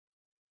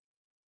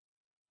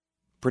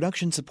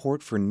Production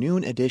support for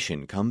Noon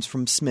Edition comes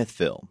from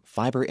Smithville,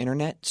 fiber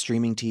internet,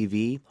 streaming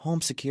TV, home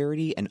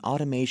security, and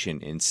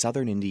automation in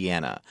southern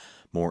Indiana.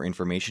 More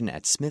information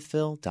at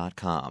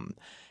smithville.com.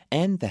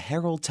 And the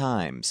Herald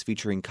Times,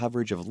 featuring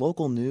coverage of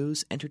local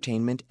news,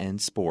 entertainment, and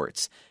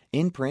sports.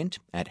 In print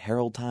at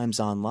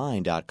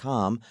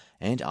heraldtimesonline.com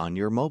and on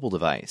your mobile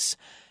device.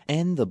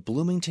 And the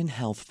Bloomington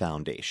Health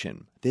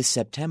Foundation, this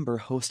September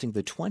hosting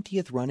the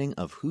 20th running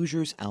of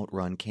Hoosiers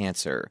Outrun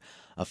Cancer,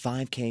 a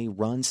 5K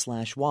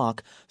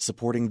run/walk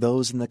supporting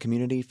those in the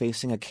community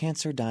facing a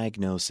cancer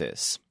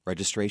diagnosis.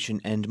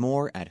 Registration and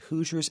more at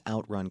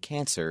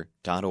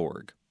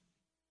HoosiersOutrunCancer.org.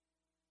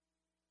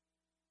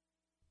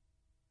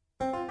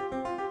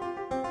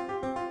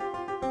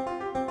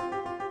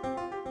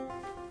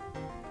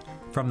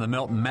 From the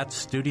Milton Metz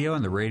studio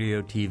in the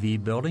Radio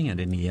TV building at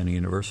Indiana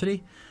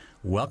University,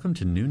 welcome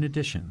to Noon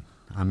Edition.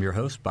 I'm your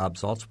host, Bob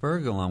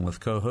Salzberg, along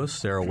with co-host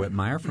Sarah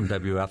Whitmire from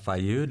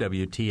WFIU,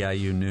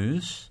 WTIU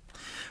News.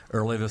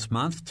 Early this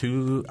month,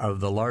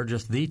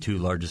 the two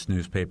largest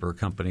newspaper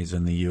companies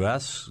in the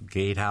U.S.,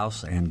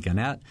 Gatehouse and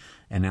Gannett,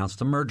 announced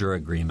a merger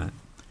agreement.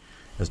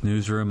 As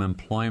newsroom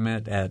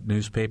employment at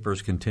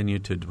newspapers continue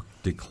to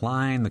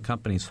decline, the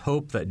companies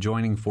hope that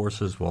joining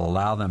forces will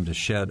allow them to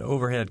shed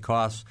overhead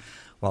costs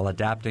while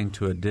adapting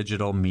to a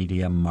digital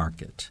media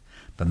market.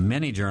 But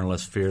many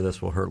journalists fear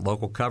this will hurt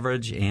local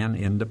coverage and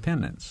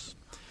independence.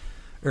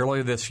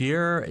 Earlier this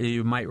year,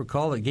 you might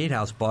recall that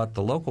Gatehouse bought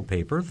the local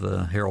paper,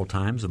 the Herald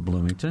Times of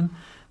Bloomington,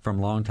 from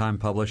longtime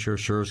publisher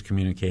Schurz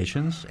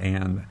Communications.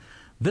 And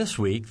this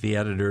week, the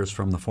editors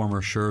from the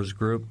former Schurz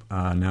Group,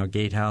 now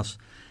Gatehouse,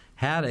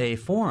 had a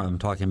forum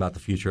talking about the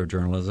future of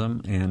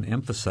journalism and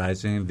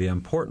emphasizing the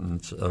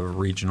importance of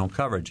regional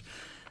coverage.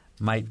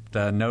 Might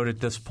note at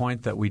this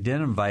point that we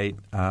did invite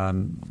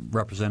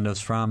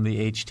representatives from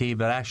the HT,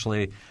 but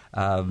actually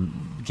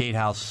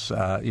Gatehouse,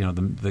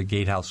 the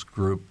Gatehouse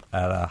group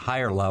at a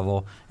higher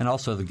level, and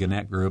also the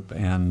Gannett group,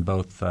 and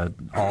both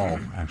all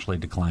actually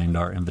declined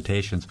our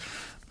invitations.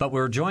 But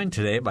we're joined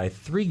today by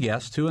three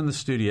guests, two in the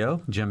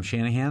studio, Jim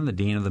Shanahan, the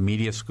Dean of the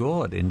Media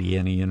School at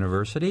Indiana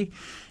University,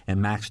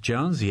 and Max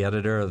Jones, the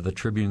editor of the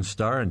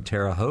Tribune-Star and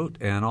Terre Haute,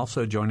 and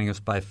also joining us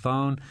by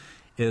phone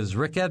is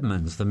Rick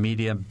Edmonds, the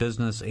media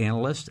business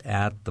analyst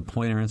at the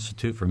Poynter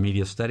Institute for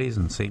Media Studies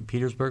in St.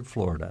 Petersburg,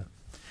 Florida.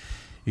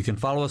 You can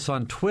follow us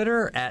on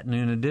Twitter at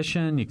Noon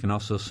Edition. You can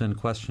also send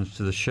questions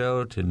to the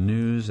show to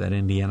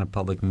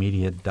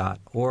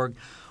news@indianapublicmedia.org,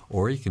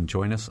 or you can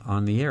join us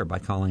on the air by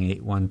calling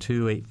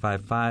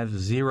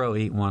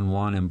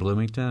 812-855-0811 in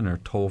Bloomington or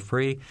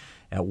toll-free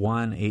at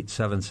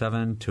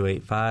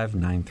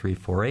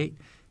 1-877-285-9348. You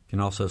can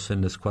also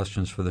send us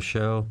questions for the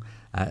show,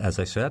 as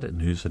I said, at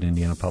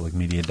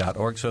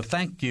news@indianapublicmedia.org. So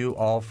thank you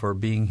all for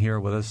being here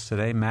with us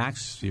today.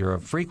 Max, you're a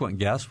frequent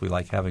guest. We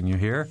like having you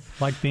here.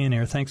 Like being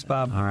here. Thanks,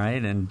 Bob. All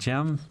right. And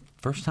Jim,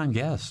 first-time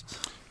guest.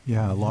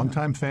 Yeah,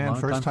 long-time fan,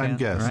 first-time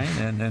guest. Right.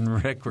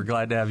 And Rick, we're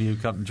glad to have you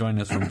come join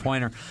us from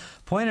Poynter.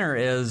 Poynter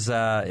is,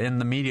 in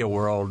the media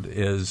world,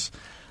 is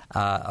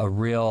a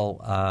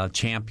real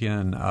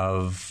champion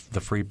of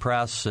the free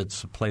press.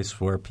 It's a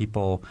place where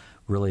people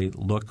really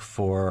look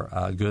for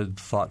good,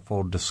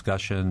 thoughtful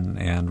discussion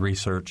and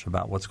research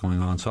about what's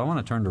going on. So I want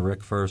to turn to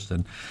Rick first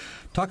and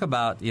talk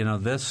about,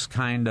 this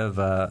kind of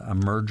a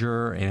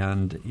merger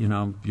and,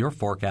 your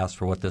forecast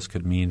for what this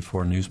could mean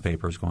for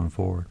newspapers going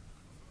forward.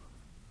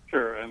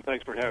 Sure, and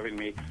thanks for having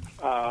me.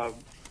 As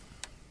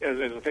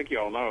I think you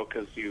all know,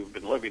 because you've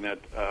been living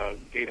it,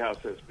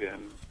 Gatehouse has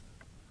been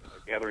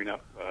gathering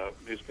up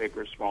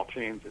newspapers, small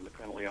chains,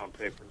 independently owned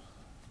papers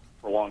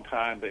for a long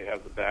time. They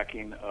have the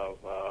backing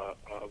of a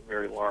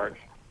very large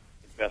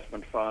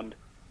investment fund.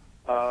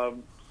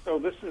 So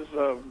this is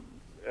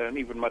an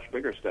even much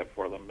bigger step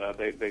for them.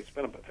 They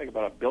spent, I think,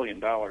 about $1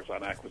 billion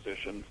on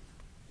acquisitions,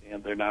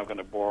 and they're now going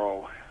to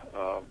borrow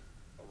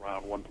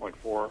around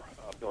 $1.4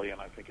 billion,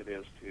 I think it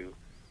is, to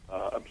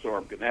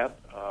absorb Gannett.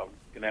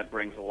 Gannett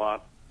brings a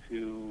lot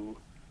to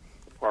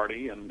the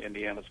party, and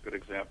Indiana's a good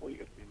example. You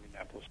get the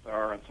Indianapolis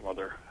Star and some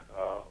other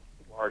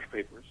large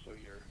papers, so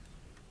you're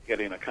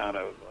getting a kind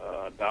of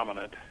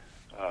dominant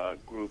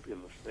group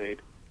in the state.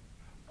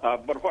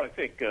 But what I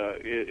think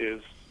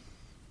is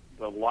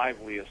the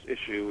liveliest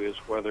issue is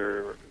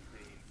whether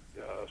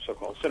the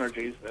so-called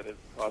synergies, that is,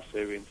 cost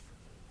savings,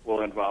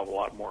 will involve a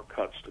lot more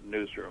cuts to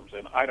newsrooms.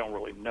 And I don't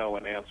really know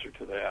an answer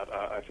to that.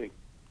 I think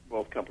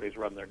both companies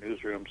run their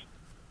newsrooms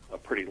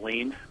pretty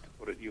lean, to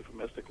put it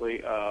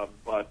euphemistically,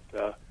 but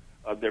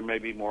there may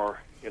be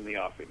more in the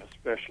offing,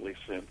 especially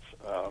since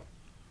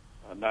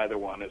neither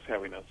one is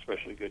having an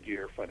especially good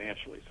year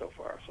financially so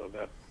far. So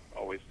that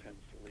always tends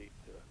to lead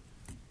to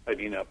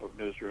tightening up of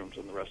newsrooms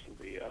and the rest of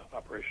the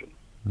operation.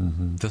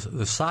 Mm-hmm.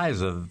 The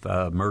size of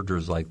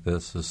mergers like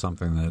this is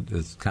something that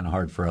is kind of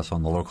hard for us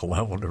on the local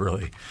level to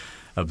really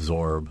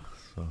absorb.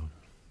 So,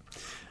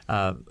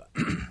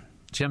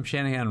 Jim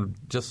Shanahan,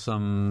 just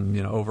some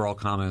overall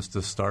comments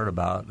to start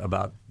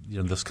about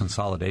this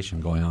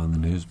consolidation going on in the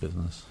news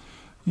business.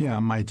 Yeah,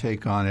 my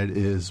take on it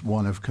is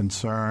one of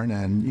concern,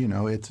 and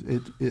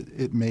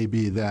it may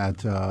be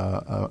that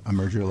a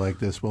merger like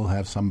this will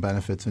have some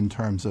benefits in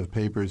terms of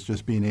papers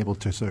just being able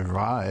to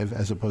survive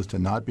as opposed to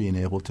not being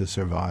able to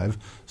survive.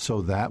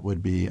 So that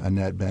would be a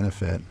net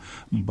benefit.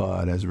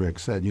 But as Rick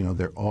said,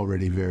 they're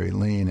already very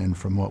lean, and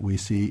from what we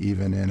see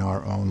even in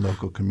our own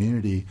local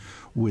community,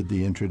 with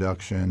the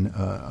introduction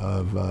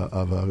of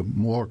a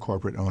more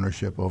corporate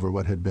ownership over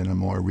what had been a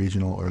more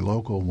regional or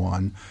local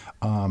one.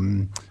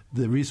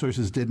 The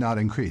resources did not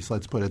increase.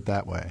 Let's put it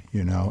that way,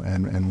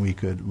 and we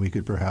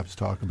could perhaps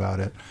talk about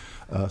it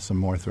some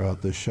more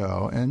throughout the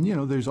show. And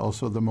there's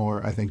also the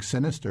more, I think,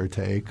 sinister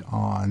take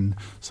on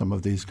some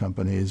of these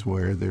companies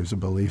where there's a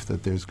belief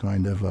that there's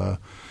kind of a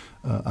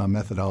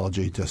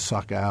methodology to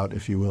suck out,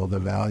 if you will, the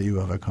value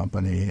of a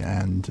company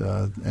and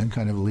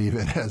kind of leave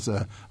it as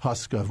a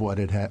husk of what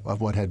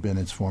had been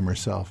its former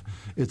self.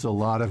 It's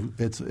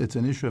it's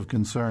an issue of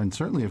concern,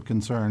 certainly of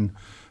concern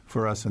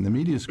for us in the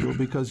media school,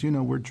 because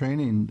we're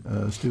training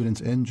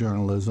students in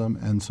journalism,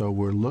 and so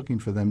we're looking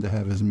for them to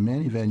have as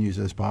many venues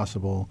as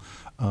possible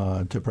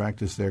to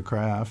practice their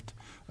craft.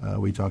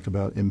 We talked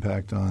about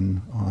impact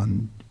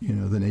on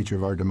the nature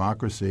of our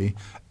democracy,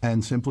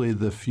 and simply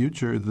the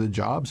future, the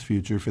jobs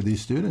future for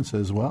these students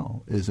as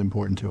well is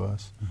important to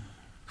us.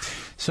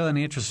 So in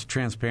the interest of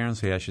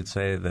transparency, I should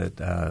say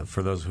that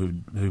for those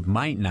who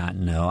might not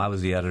know, I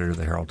was the editor of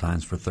the Herald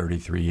Times for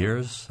 33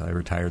 years. I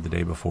retired the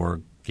day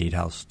before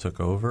Gatehouse took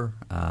over.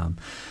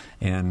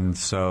 And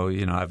so,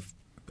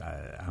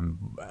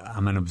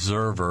 I'm an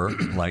observer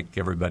like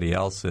everybody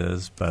else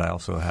is, but I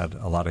also had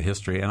a lot of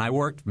history. And I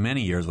worked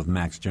many years with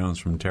Max Jones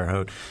from Terre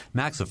Haute.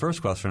 Max, the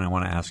first question I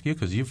want to ask you,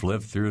 because you've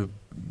lived through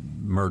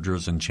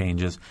mergers and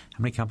changes,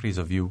 how many companies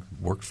have you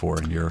worked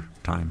for in your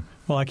time?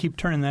 Well, I keep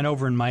turning that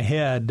over in my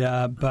head,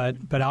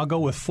 but I'll go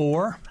with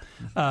 4.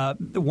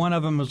 One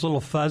of them was a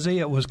little fuzzy.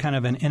 It was kind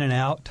of an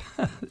in-and-out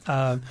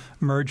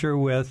merger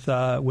with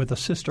a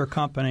sister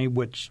company,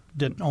 which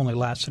didn't only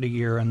lasted a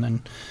year, and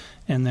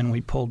then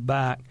we pulled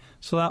back.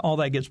 So all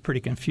that gets pretty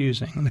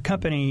confusing. And the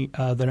company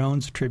that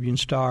owns the Tribune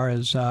Star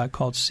is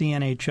called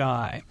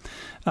CNHI.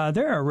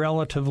 They're a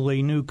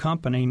relatively new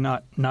company,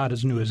 not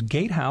as new as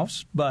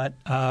Gatehouse, but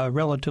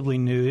relatively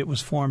new. It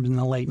was formed in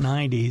the late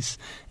 90s,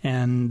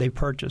 and they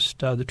purchased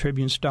the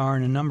Tribune Star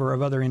and a number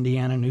of other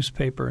Indiana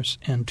newspapers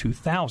in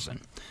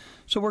 2000.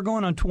 So we're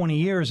going on 20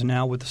 years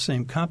now with the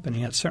same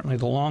company. It's certainly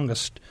the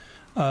longest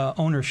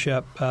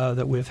ownership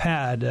that we've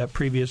had.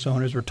 Previous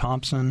owners were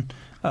Thompson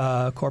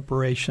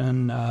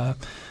Corporation.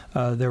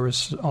 There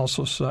was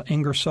also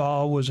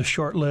Ingersoll was a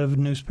short-lived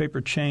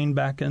newspaper chain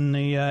back in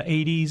the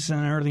 80s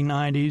and early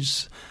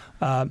 90s.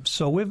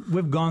 So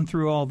we've gone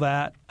through all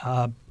that.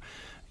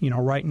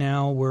 Right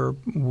now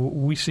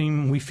we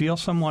feel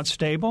somewhat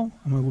stable.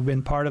 I mean, I've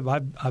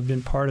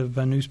been part of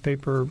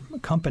newspaper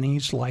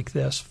companies like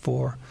this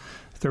for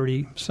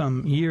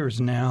 30-some years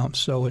now,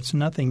 so it's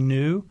nothing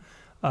new.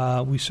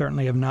 We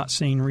certainly have not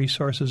seen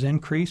resources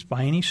increase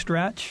by any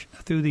stretch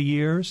through the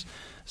years.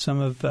 Some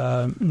of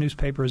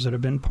newspapers that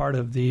have been part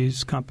of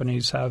these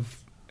companies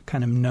have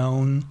kind of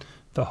known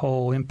the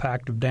whole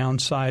impact of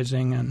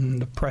downsizing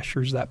and the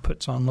pressures that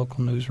puts on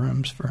local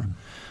newsrooms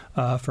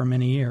for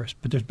many years.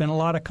 But there's been a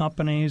lot of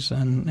companies,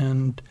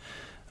 and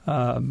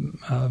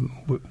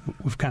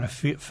we've kind of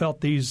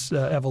felt these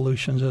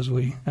evolutions as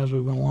we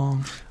went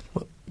along.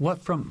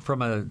 What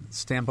from a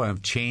standpoint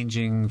of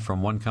changing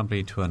from one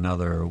company to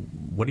another,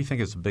 what do you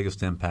think is the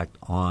biggest impact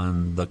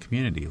on the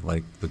community,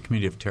 like the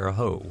community of Terre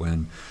Haute,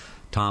 when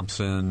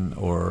Thompson,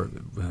 or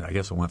I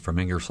guess it went from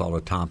Ingersoll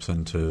to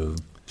Thompson to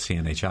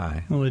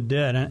CNHI? Well, it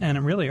did,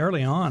 and really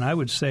early on, I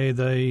would say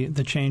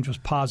the change was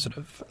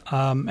positive.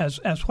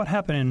 As what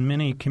happened in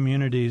many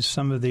communities,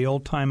 some of the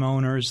old-time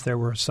owners, there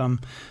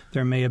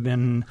may have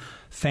been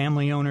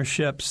family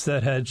ownerships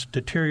that had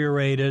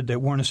deteriorated,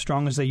 that weren't as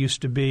strong as they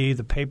used to be.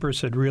 The papers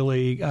had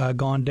really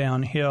gone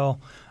downhill.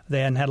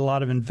 They hadn't had a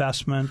lot of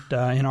investment.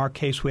 In our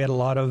case, we had a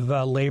lot of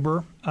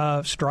labor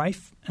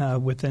strife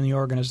within the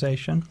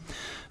organization.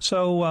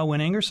 So when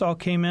Ingersoll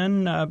came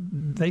in,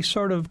 they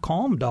sort of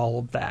calmed all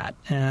of that.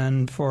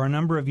 And for a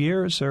number of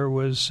years, there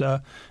was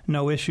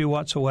no issue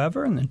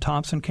whatsoever. And then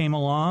Thompson came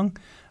along,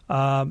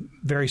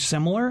 very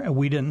similar.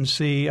 We didn't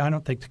see – I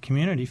don't think the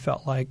community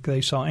felt like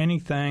they saw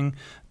anything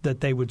that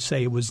they would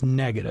say was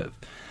negative.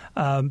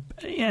 And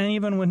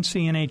even when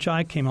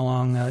CNHI came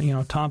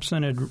along,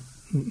 Thompson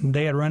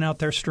they had run out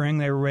their string.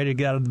 They were ready to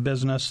get out of the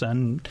business,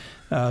 and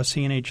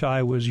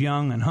CNHI was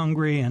young and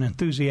hungry and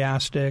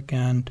enthusiastic.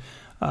 And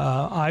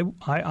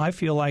I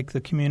feel like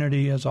the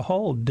community as a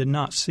whole did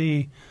not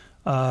see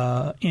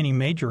any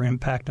major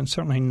impact, and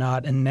certainly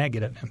not a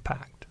negative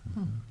impact.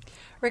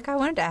 Rick, I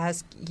wanted to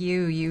ask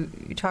you. You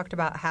talked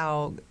about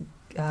how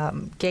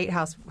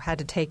Gatehouse had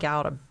to take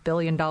out $1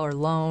 billion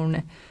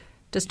loan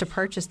just to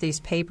purchase these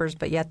papers,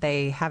 but yet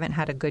they haven't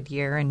had a good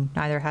year, and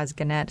neither has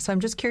Gannett. So I'm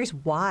just curious,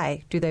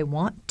 why do they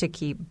want to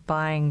keep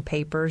buying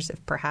papers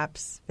if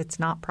perhaps it's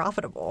not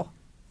profitable?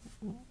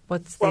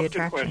 What's the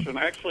attraction? Good question.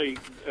 Actually,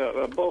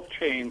 both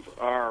chains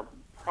are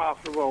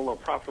profitable. Well,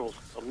 profitable is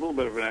a little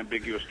bit of an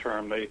ambiguous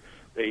term.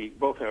 They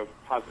both have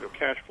positive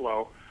cash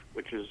flow,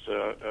 which is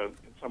in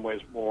some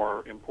ways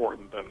more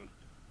important than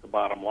the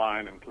bottom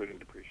line, including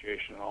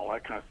depreciation and all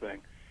that kind of thing.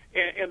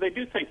 And they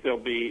do think there'll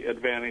be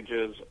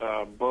advantages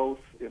both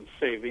in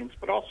savings,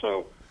 but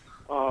also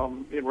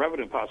in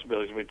revenue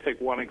possibilities. We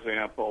take one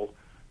example.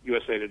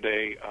 USA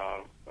Today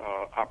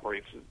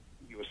operates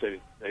USA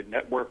Today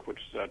Network, which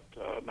is at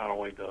not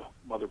only the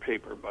mother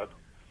paper but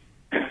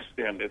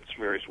and its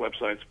various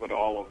websites, but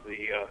all of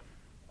the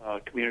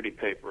community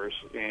papers.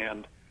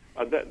 And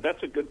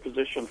that's a good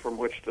position from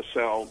which to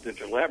sell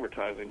digital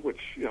advertising, which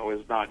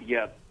is not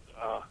yet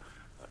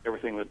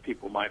everything that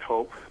people might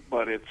hope,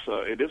 but it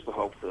is the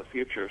hope for the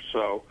future.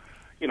 So,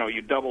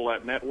 you double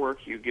that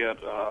network, you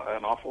get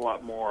an awful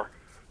lot more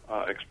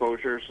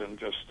exposures and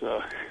just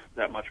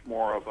that much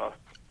more of a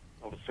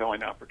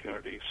selling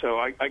opportunity. So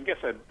I guess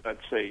I'd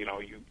say you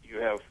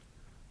have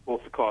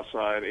both the cost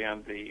side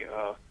and the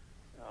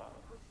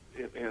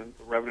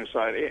revenue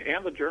side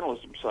and the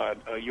journalism side.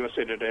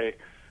 USA Today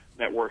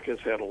Network has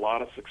had a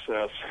lot of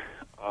success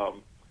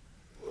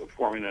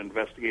forming an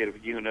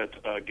investigative unit.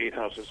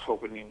 Gatehouse is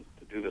hoping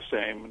to do the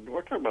same. And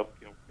we're talking about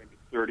maybe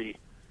 30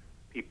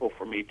 people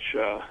from each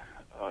of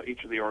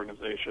the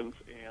organizations,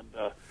 and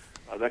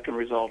that can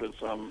result in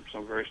some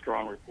very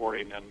strong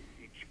reporting, and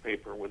each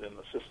paper within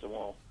the system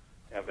will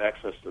have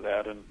access to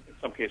that, and in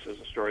some cases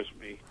the stories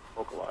will be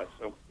localized.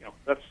 So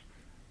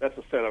that's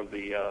a set of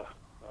the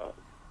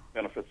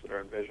benefits that are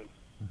envisioned.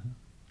 Mm-hmm.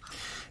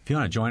 If you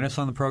want to join us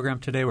on the program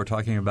today, we're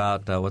talking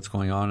about what's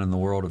going on in the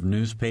world of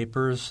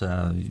newspapers.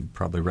 You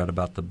probably read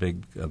about the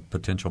big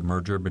potential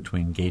merger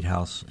between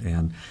Gatehouse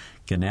and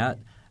Gannett.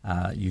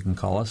 You can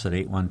call us at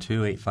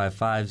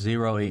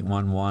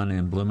 812-855-0811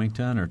 in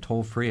Bloomington, or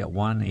toll free at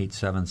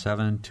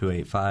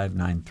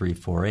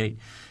 1-877-285-9348. You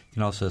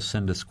can also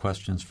send us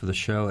questions for the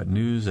show at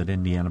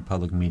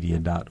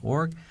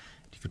news@indianapublicmedia.org.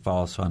 You can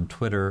follow us on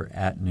Twitter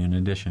at Noon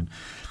Edition.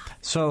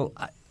 So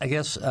I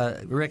guess,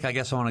 Rick, I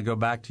want to go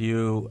back to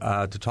you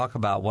to talk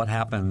about what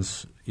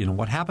happens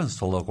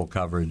to local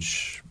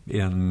coverage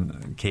in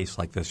a case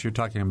like this. You're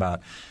talking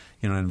about,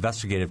 an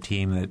investigative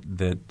team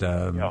that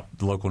the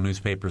local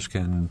newspapers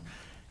can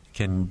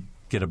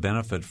get a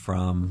benefit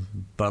from.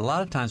 But a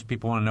lot of times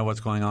people want to know what's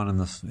going on in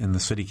the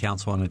city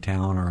council in a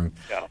town or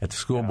at the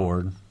school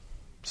board.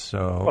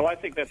 So, well, I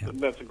think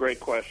that's a great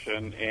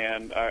question,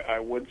 and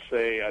I would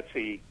say I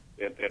see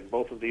at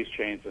both of these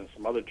chains and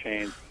some other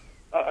chains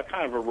a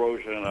kind of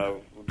erosion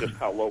of just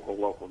how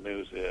local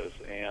news is.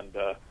 And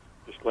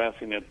just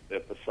glancing at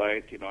the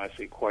site, I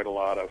see quite a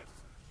lot of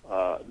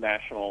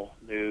national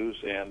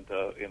news, and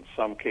in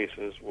some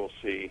cases we'll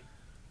see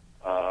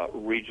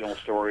regional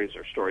stories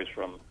or stories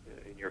from,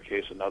 in your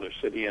case, another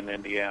city in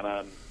Indiana.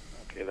 And,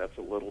 okay, that's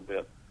a little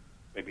bit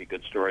maybe a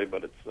good story,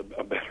 but it's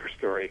a better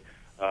story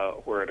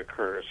where it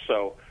occurs.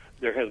 So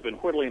there has been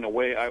whittling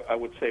away. I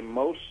would say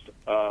most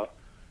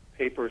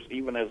papers,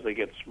 even as they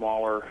get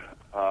smaller,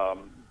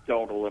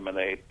 don't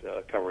eliminate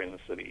covering the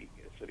city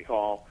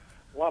hall.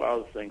 A lot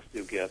of other things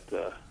do get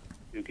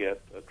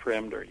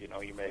trimmed, or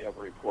you may have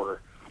a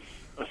reporter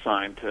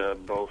assigned to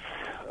both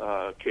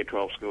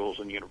K-12 schools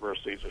and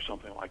universities or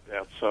something like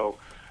that. So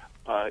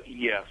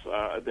yes,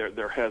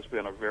 there has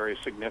been a very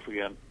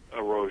significant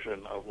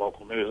erosion of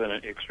local news, and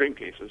in extreme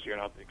cases, you're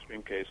not the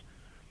extreme case.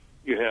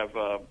 You have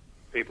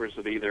papers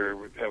that either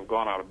have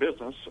gone out of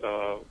business,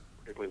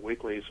 particularly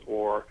weeklies,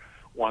 or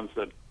ones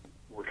that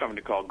we're coming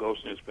to call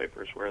ghost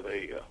newspapers, where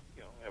they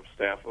have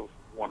staff of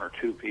one or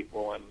two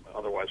people and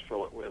otherwise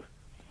fill it with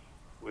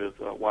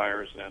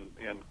wires and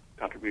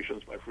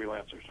contributions by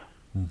freelancers.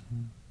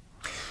 Mm-hmm.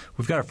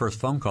 We've got our first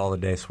phone call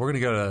today, so we're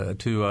going to go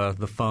to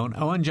the phone.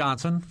 Owen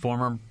Johnson,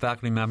 former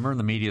faculty member in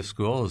the media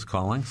school, is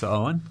calling. So,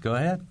 Owen, go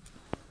ahead.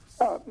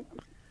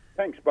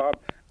 Thanks, Bob.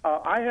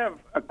 I have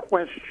a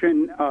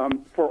question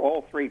for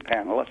all three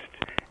panelists,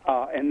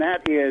 and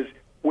that is,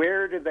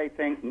 where do they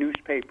think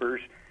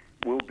newspapers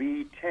will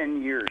be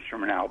 10 years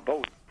from now,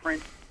 both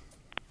print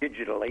and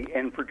digitally?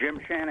 And for Jim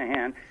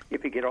Shanahan,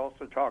 if he could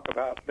also talk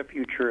about the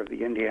future of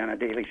the Indiana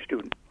Daily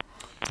Student.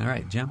 All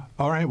right, Jim.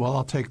 All right, well,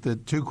 I'll take the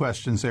two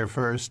questions there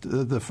first.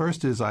 The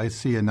first is I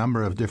see a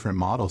number of different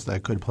models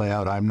that could play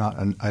out.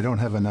 I don't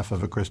have enough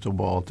of a crystal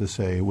ball to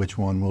say which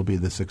one will be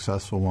the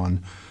successful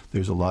one.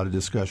 There's a lot of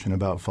discussion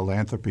about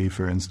philanthropy,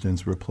 for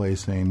instance,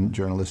 replacing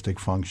journalistic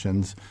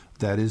functions.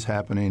 That is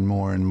happening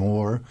more and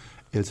more.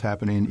 It's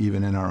happening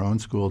even in our own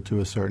school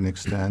to a certain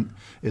extent.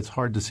 It's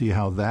hard to see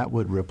how that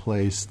would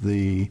replace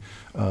the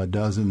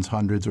dozens,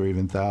 hundreds, or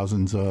even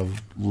thousands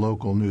of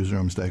local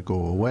newsrooms that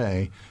go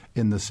away,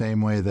 in the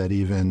same way that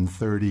even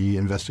 30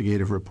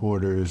 investigative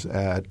reporters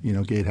at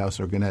Gatehouse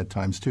or Gannett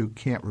times 2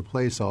 can't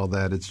replace all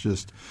that. It's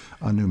just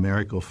a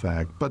numerical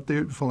fact. But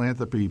the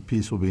philanthropy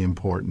piece will be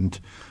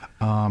important.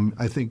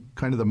 I think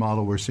kind of the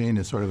model we're seeing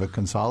is sort of a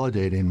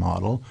consolidating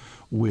model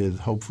with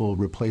hopeful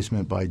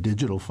replacement by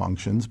digital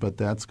functions, but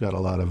that's got a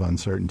lot of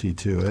uncertainty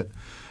to it.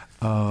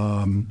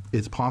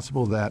 It's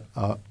possible that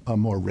a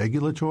more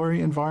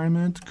regulatory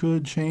environment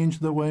could change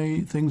the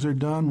way things are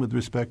done with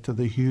respect to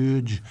the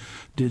huge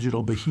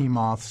digital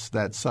behemoths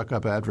that suck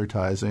up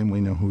advertising.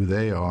 We know who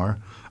they are.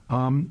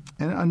 And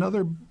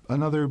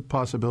another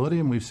possibility,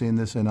 and we've seen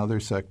this in other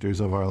sectors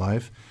of our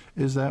life,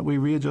 is that we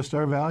readjust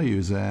our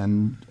values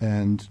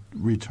and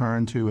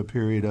return to a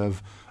period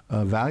of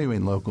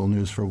valuing local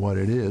news for what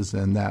it is,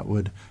 and that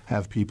would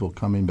have people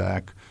coming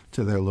back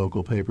to their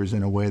local papers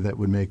in a way that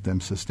would make them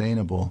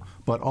sustainable.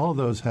 But all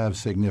those have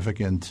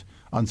significant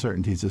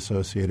uncertainties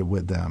associated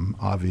with them,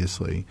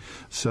 obviously.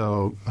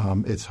 So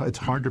it's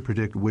hard to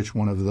predict which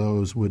one of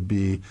those would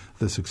be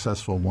the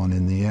successful one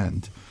in the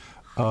end.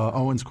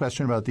 Owen's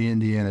question about the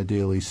Indiana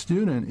Daily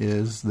Student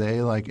is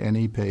they, like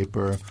any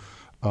paper,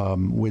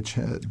 which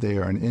they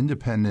are an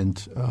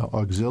independent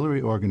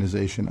auxiliary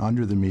organization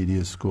under the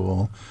media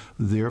school,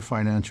 their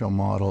financial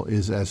model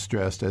is as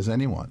stressed as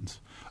anyone's.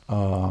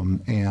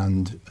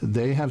 And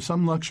they have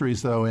some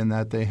luxuries, though, in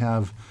that they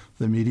have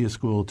the media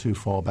school to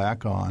fall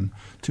back on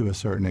to a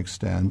certain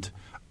extent.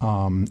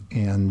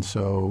 And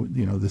so,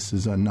 this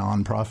is a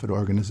nonprofit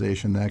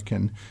organization that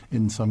can,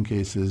 in some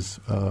cases,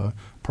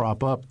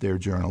 prop up their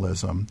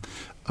journalism.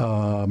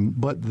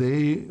 But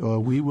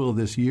we will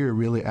this year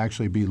really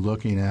actually be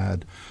looking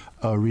at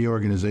a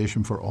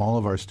reorganization for all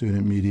of our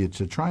student media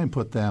to try and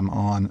put them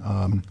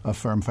on a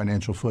firm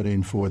financial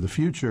footing for the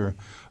future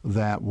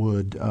that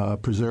would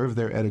preserve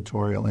their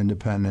editorial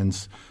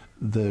independence,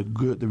 the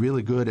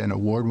really good and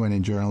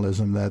award-winning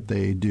journalism that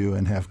they do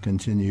and have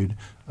continued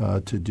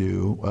to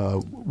do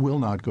will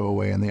not go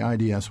away, and the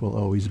IDS will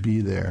always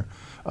be there.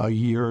 A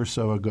year or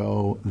so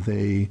ago,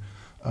 they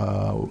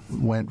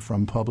went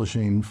from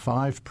publishing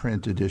 5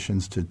 print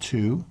editions to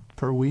 2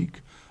 per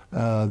week.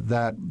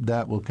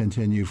 That will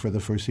continue for the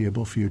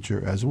foreseeable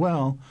future as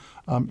well,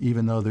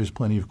 even though there's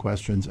plenty of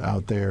questions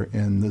out there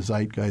in the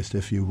zeitgeist,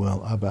 if you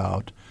will,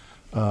 about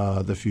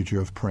the future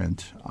of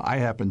print. I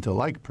happen to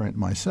like print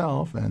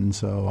myself, and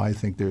so I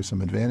think there's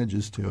some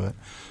advantages to it.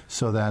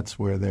 So that's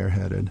where they're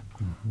headed.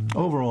 Mm-hmm.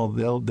 Overall,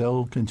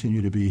 they'll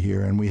continue to be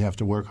here, and we have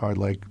to work hard,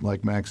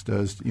 like Max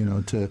does,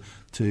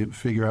 to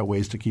figure out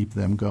ways to keep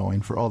them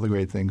going for all the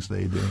great things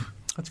they do.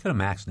 Let's go to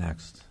Max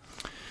next.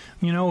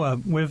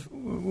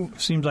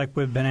 Seems like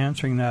we've been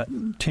answering that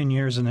 10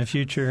 years in the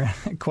future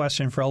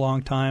question for a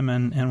long time,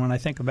 and when I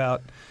think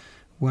about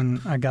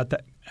when I got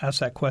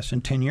asked that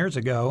question 10 years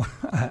ago,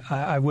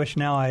 I wish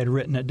now I had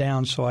written it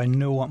down so I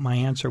knew what my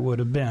answer would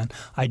have been.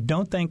 I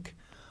don't think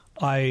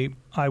I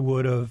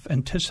would have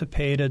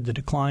anticipated the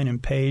decline in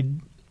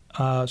paid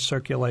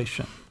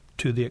circulation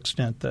to the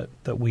extent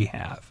that we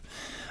have.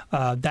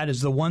 That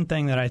is the one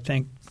thing that I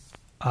think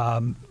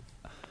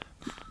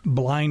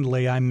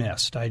blindly I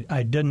missed.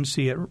 I didn't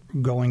see it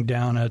going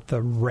down at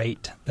the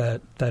rate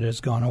that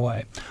has gone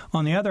away.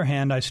 On the other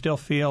hand, I still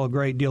feel a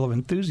great deal of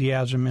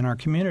enthusiasm in our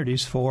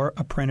communities for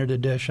a printed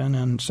edition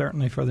and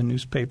certainly for the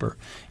newspaper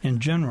in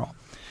general.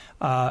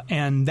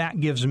 And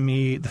that gives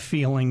me the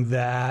feeling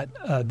that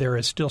there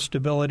is still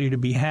stability to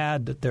be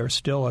had, that there's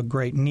still a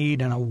great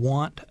need and a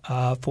want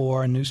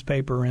for a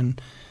newspaper in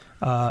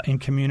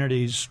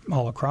communities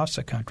all across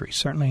the country.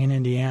 Certainly in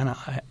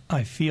Indiana,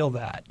 I feel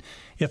that.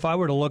 If I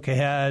were to look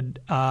ahead,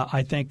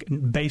 I think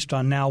based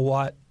on now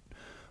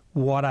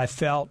what I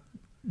felt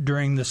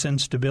during this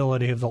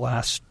instability of the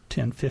last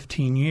 10,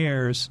 15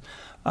 years,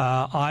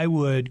 I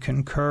would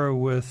concur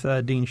with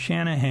Dean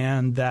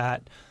Shanahan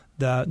that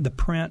the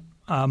print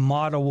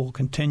model will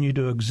continue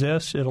to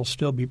exist. It'll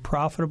still be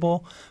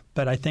profitable,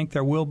 but I think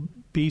there will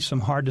be some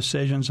hard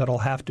decisions that will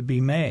have to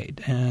be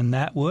made, and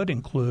that would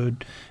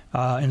include,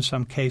 in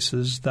some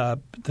cases,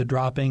 the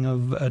dropping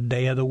of a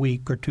day of the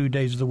week or 2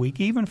 days of the week,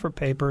 even for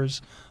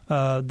papers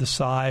the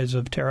size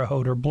of Terre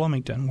Haute or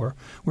Bloomington.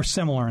 We're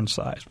similar in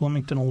size.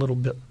 Bloomington a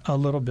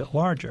little bit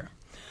larger.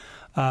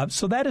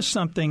 So that is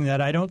something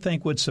that I don't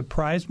think would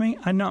surprise me.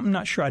 I'm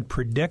not sure I'd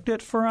predict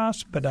it for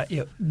us, but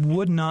it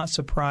would not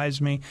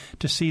surprise me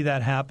to see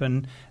that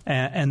happen,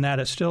 and that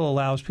it still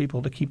allows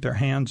people to keep their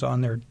hands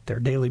on their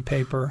daily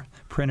paper,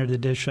 printed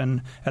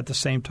edition, at the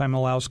same time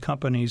allows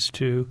companies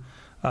to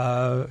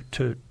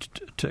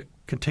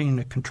continue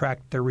to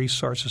contract their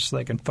resources so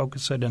they can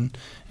focus it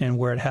in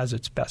where it has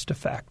its best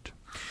effect.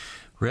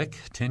 Rick,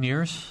 10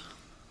 years?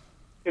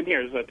 10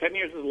 years. 10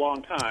 years is a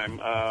long time.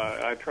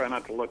 I try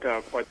not to look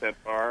out quite that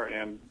far,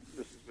 and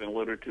this has been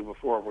alluded to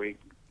before. We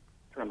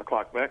turn the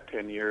clock back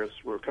 10 years.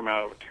 We're coming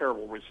out of a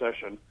terrible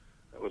recession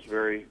that was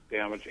very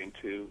damaging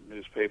to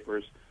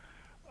newspapers.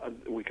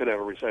 We could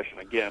have a recession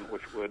again,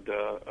 which would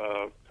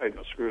tighten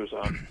the screws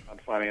on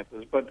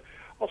finances. But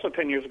also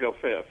 10 years ago,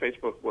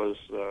 Facebook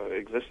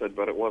existed,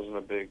 but it wasn't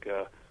a big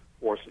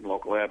force in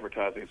local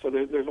advertising. So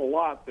there's a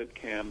lot that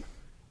can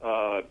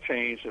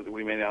change that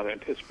we may not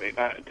anticipate.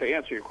 To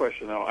answer your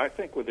question, though, I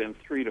think within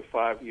 3 to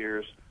 5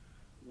 years,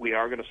 we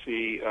are going to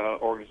see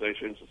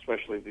organizations,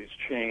 especially these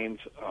chains,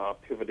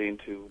 pivoting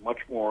to much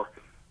more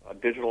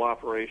digital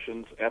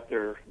operations at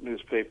their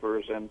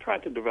newspapers and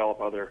trying to develop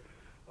other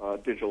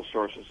digital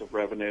sources of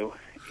revenue.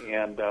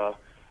 And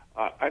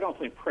I don't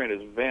think print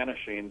is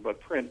vanishing, but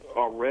print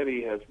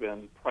already has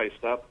been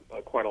priced up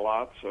quite a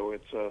lot, so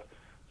it's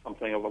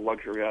something of a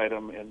luxury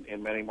item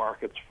in many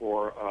markets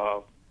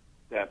for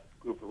that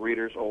group of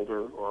readers,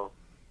 older or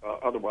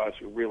otherwise,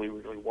 who really,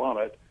 really want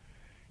it.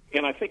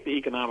 And I think the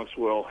economics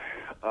will,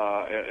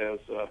 as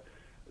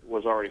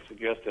was already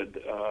suggested,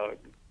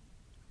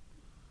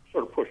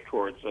 sort of push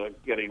towards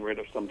getting rid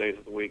of some days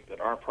of the week that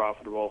aren't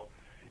profitable.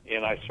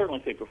 And I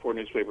certainly think before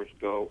newspapers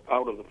go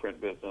out of the print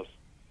business,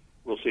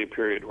 we'll see a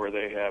period where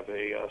they have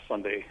a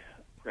Sunday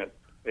print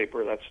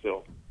paper that's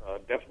still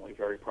definitely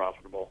very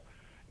profitable,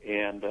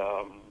 and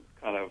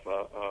kind of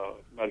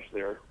nudge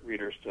their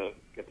readers to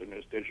get their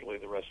news digitally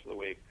the rest of the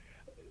week.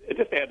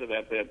 Just add to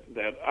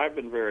that I've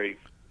been very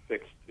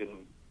fixed in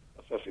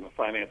assessing the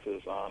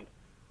finances on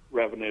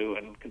revenue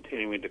and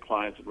continuing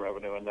declines in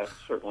revenue, and that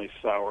certainly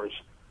sours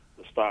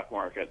the stock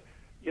market.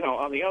 You know,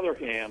 on the other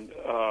hand,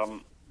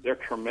 there are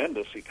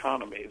tremendous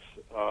economies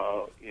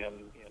in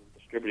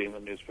distributing the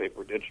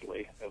newspaper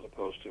digitally as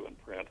opposed to in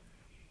print.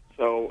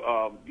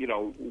 So, you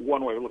know,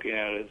 one way of looking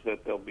at it is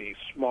that there'll be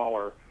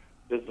smaller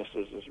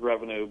businesses as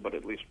revenue, but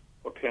at least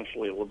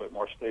potentially a little bit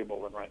more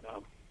stable than right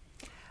now.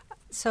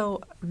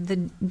 So,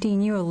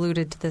 Dean, you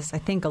alluded to this, I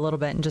think, a little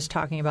bit in just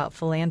talking about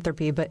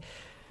philanthropy, but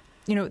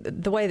you know,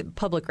 the way that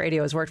public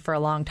radio has worked for a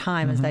long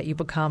time is that you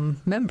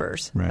become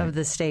members of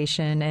the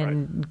station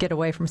and get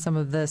away from some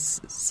of this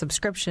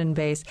subscription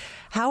base.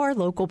 How are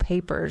local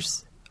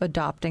papers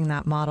adopting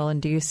that model,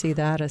 and do you see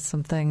that as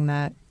something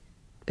that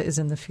is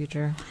in the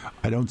future?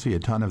 I don't see a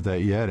ton of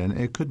that yet, and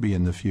it could be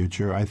in the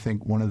future. I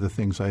think one of the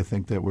things I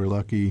think that we're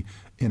lucky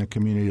in a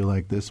community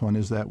like this one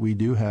is that we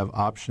do have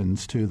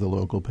options to the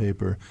local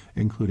paper,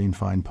 including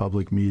fine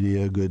public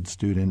media, good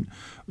student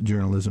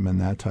journalism, and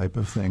that type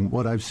of thing.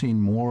 What I've seen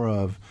more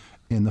of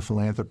in the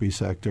philanthropy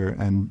sector,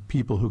 and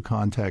people who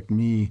contact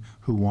me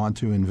who want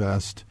to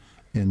invest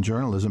in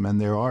journalism,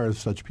 and there are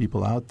such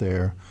people out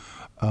there,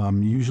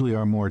 usually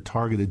are more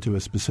targeted to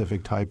a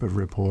specific type of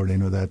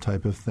reporting or that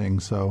type of thing.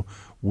 So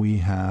we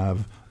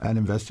have an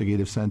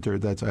investigative center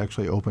that's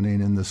actually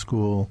opening in the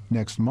school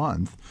next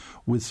month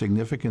with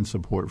significant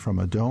support from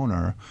a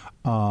donor.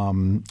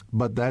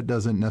 But that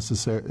doesn't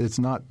necessarily – it's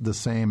not the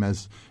same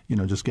as, you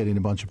know, just getting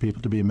a bunch of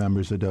people to be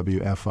members of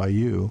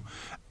WFIU.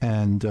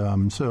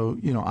 And so,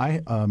 you know,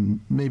 I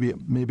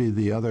maybe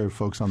the other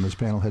folks on this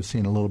panel have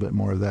seen a little bit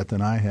more of that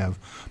than I have.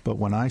 But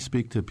when I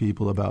speak to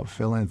people about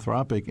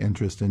philanthropic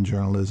interest in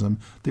journalism,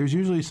 there's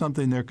usually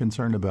something they're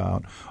concerned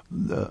about,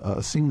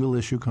 a single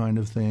issue kind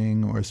of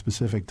thing or a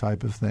specific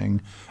type of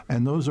thing.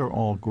 And those are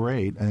all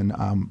great. And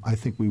I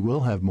think we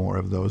will have more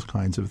of those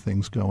kinds of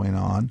things going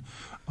on.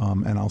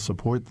 And I'll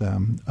support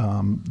them.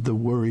 The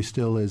worry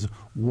still is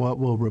what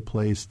will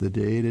replace the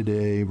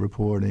day-to-day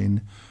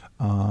reporting.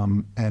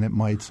 And it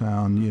might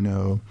sound, you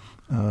know,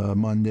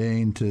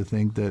 mundane to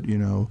think that, you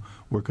know,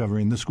 we're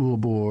covering the school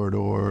board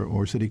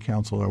or city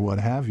council or what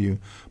have you.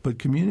 But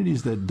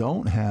communities that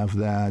don't have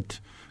that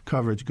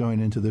coverage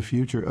going into the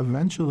future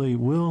eventually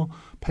will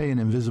pay an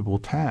invisible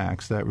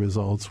tax that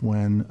results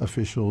when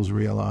officials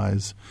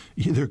realize,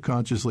 either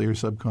consciously or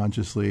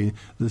subconsciously,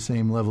 the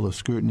same level of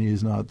scrutiny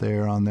is not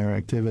there on their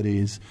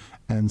activities.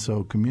 And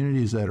so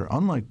communities that are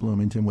unlike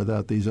Bloomington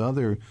without these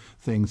other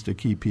things to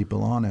keep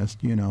people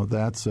honest, you know,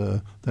 that's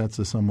a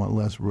somewhat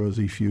less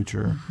rosy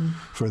future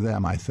for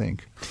them, I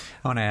think.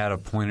 I want to add a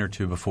point or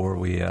two before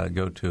we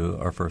go to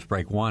our first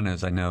break. One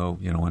is, I know,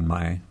 you know, in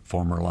my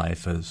former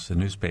life as a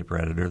newspaper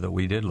editor, that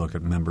we did look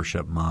at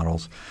membership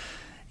models.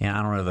 And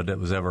I don't know that it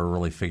was ever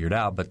really figured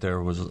out, but there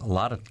was a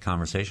lot of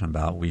conversation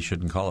about we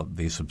shouldn't call it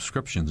these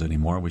subscriptions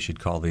anymore. We should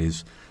call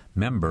these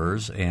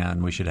members,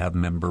 and we should have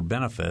member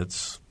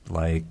benefits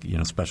like, you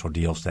know, special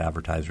deals to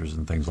advertisers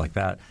and things like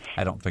that.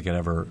 I don't think it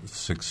ever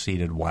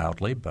succeeded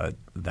wildly, but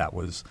that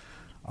was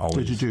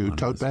always. Did you do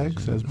tote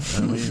bags?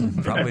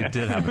 Probably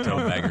did have a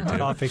tote bag or two.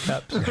 Coffee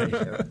cups.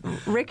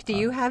 Rick, do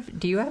you have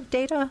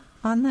data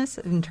on this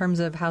in terms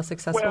of how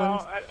successful it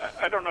is?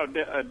 I don't know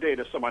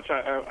data so much.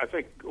 I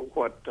think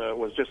what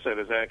was just said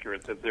is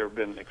accurate, that there have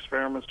been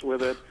experiments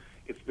with it.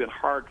 It's been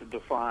hard to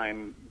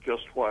define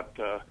just what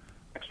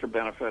extra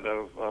benefit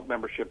of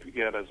membership you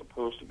get as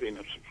opposed to being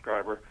a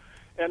subscriber.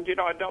 And, you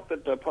know, I doubt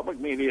that public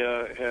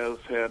media has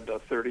had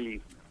 30,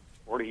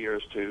 40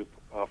 years to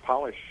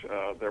polish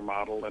their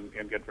model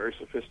and get very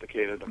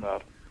sophisticated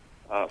about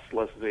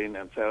soliciting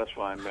and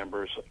satisfying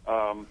members.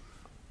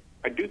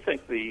 I do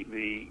think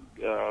the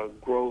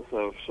growth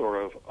of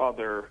sort of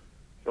other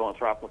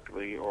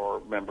philanthropically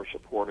or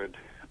member-supported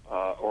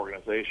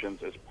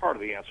organizations is part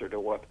of the answer to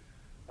what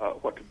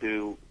to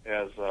do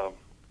as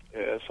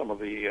some of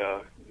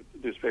the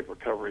newspaper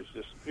coverage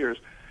disappears.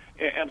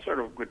 And sort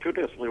of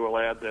gratuitously will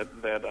add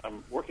that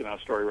I'm working on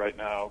a story right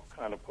now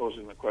kind of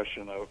posing the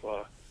question of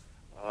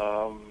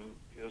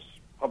is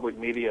public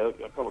media,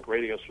 public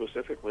radio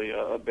specifically,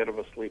 a bit of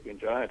a sleeping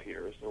giant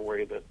here? Is there a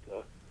way that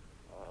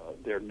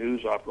their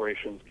news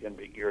operations can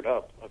be geared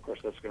up? Of course,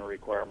 that's going to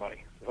require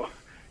money. So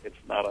it's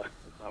not a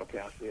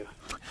panacea.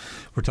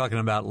 We're talking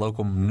about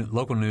local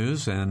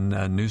news and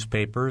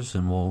newspapers,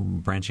 and we're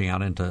branching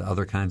out into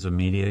other kinds of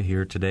media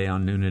here today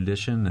on Noon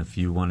Edition. If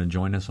you want to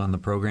join us on the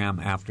program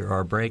after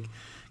our break,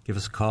 give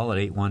us a call at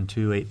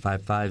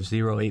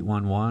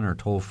 812-855-0811 or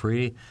toll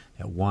free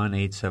at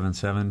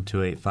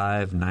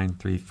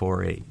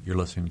 1-877-285-9348. You're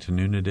listening to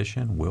Noon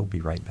Edition. We'll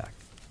be right back.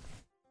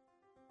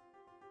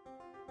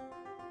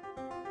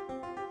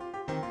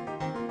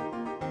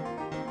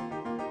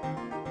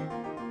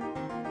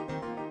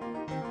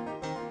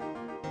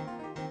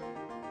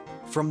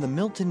 From the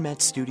Milton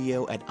Metz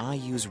studio at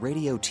IU's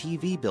Radio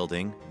TV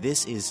building,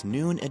 this is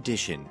Noon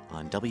Edition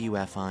on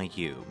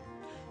WFIU.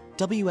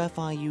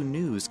 WFIU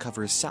News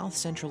covers South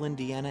Central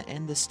Indiana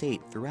and the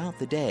state throughout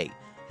the day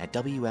at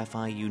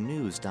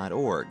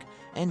WFIUnews.org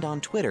and on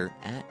Twitter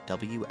at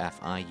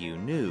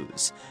WFIU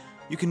News.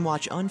 You can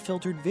watch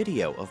unfiltered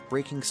video of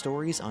breaking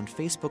stories on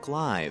Facebook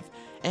Live,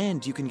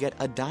 and you can get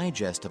a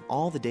digest of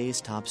all the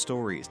day's top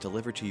stories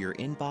delivered to your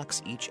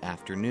inbox each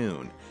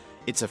afternoon.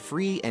 It's a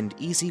free and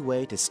easy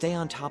way to stay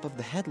on top of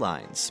the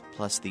headlines,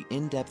 plus the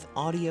in-depth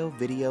audio,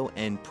 video,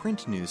 and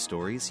print news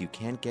stories you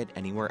can't get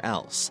anywhere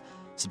else.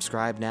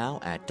 Subscribe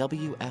now at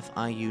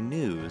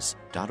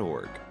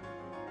WFIUnews.org.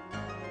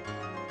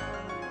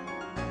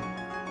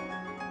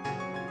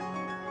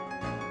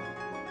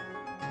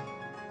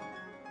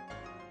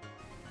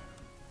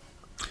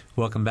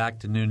 Welcome back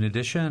to Noon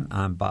Edition.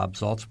 I'm Bob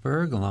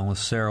Zaltsberg along with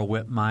Sarah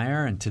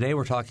Whitmire, and today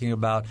we're talking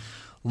about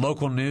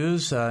local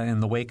news in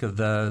the wake of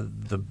the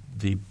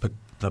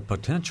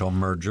potential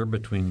merger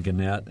between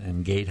Gannett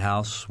and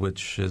Gatehouse,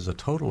 which is a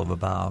total of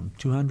about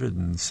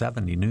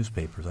 270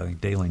 newspapers, I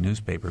think daily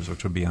newspapers,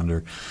 which would be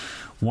under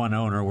one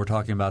owner. We're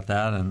talking about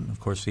that, and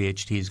of course the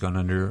HT's gone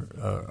under,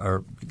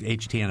 or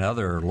HT and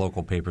other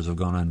local papers have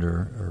gone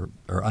under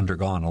or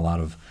undergone a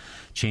lot of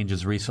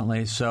changes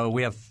recently. So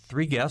we have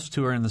three guests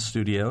who are in the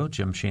studio: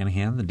 Jim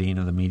Shanahan, the Dean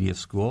of the Media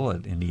School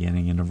at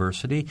Indiana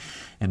University,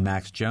 and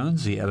Max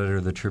Jones, the editor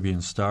of the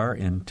Tribune-Star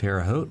in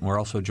Terre Haute. And we're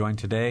also joined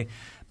today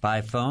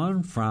by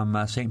phone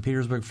from St.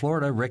 Petersburg,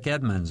 Florida, Rick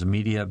Edmonds, a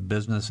media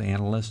business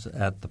analyst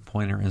at the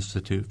Poynter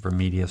Institute for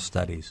Media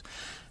Studies.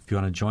 If you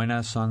want to join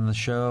us on the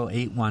show,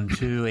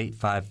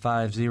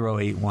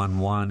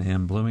 812-855-0811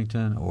 in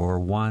Bloomington or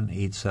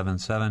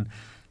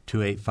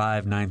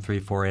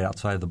 1-877-285-9348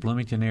 outside of the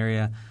Bloomington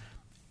area.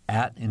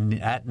 At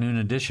Noon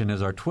Edition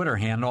is our Twitter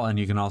handle, and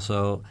you can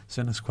also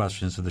send us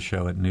questions to the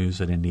show at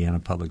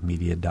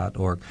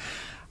news@indianapublicmedia.org.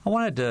 I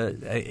wanted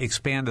to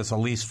expand this at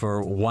least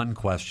for one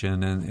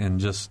question and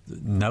just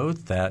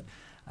note that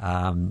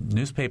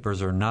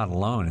newspapers are not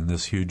alone in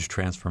this huge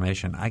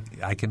transformation.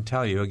 I can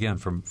tell you, again,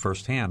 from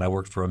firsthand, I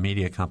worked for a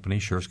media company,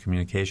 Schurz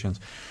Communications,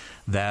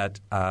 that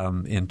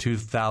in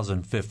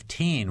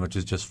 2015, which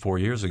is just 4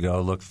 years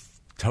ago, looked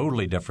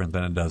totally different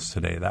than it does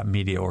today. That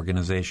media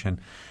organization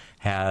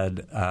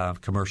had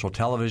commercial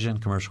television,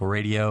 commercial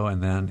radio,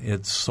 and then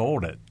it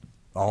sold it,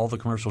 all the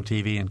commercial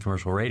TV and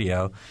commercial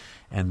radio.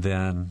 And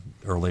then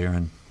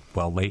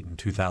late in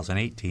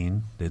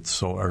 2018, it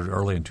sold, or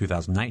early in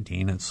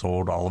 2019, it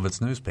sold all of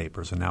its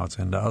newspapers, and now it's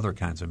into other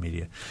kinds of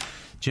media.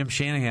 Jim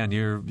Shanahan,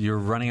 you're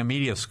running a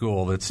media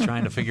school that's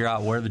trying to figure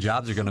out where the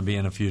jobs are going to be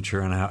in the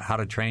future and how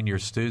to train your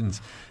students.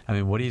 I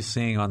mean, what are you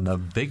seeing on the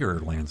bigger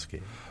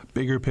landscape?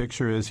 Bigger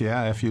picture is,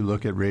 if you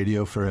look at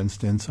radio, for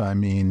instance, I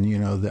mean,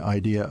 the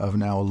idea of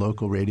now a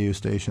local radio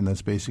station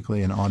that's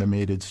basically an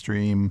automated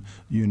stream,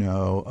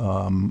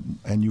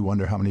 and you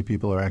wonder how many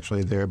people are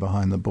actually there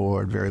behind the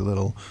board, very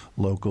little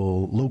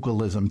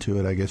localism to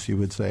it, I guess you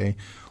would say,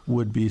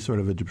 would be sort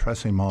of a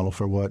depressing model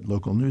for what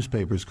local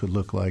newspapers could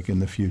look like in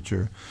the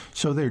future.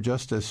 So they're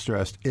just as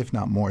stressed, if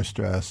not more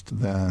stressed,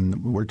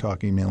 than we're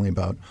talking mainly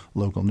about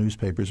local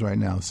newspapers right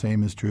now.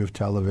 Same is true of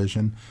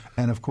television.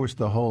 And, of course,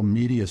 the whole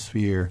media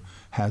sphere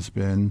has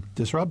been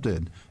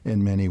disrupted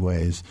in many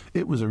ways.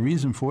 It was a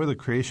reason for the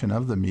creation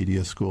of the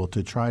media school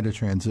to try to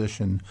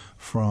transition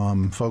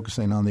from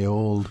focusing on the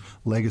old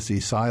legacy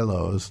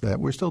silos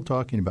that we're still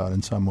talking about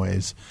in some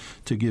ways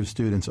to give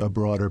students a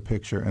broader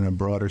picture and a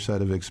broader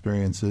set of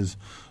experiences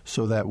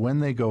so that when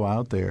they go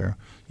out there,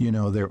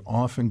 they're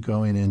often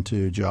going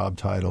into job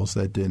titles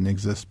that didn't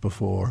exist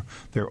before.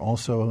 They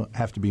also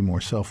have to be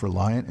more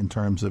self-reliant in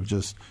terms of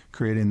just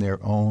creating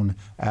their own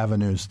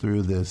avenues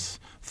through this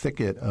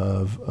thicket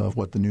of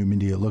what the new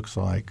media looks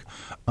like.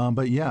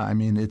 But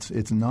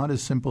it's not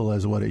as simple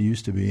as what it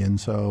used to be. And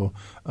so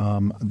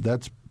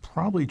that's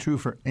probably true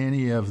for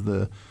any of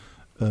the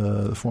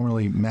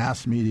formerly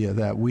mass media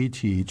that we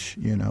teach.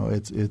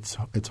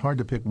 It's hard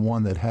to pick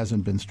one that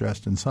hasn't been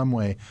stressed in some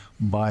way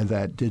by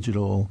that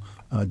digital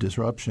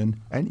disruption.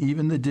 And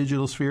even the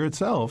digital sphere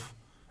itself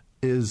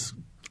is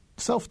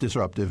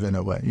self-disruptive in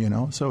a way,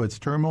 So it's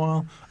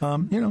turmoil.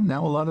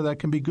 Now a lot of that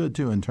can be good,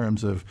 too, in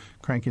terms of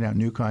cranking out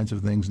new kinds of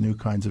things, new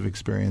kinds of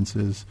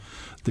experiences.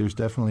 There's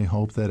definitely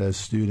hope that as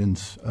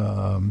students,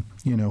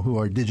 who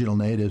are digital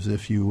natives,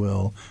 if you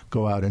will,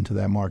 go out into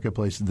that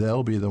marketplace,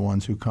 they'll be the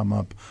ones who come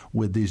up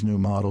with these new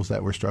models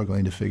that we're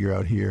struggling to figure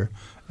out here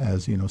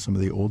as, some of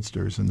the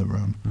oldsters in the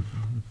room.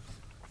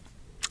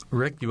 Mm-hmm.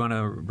 Rick, do you want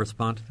to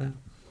respond to that?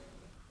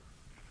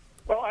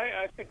 Well,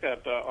 I think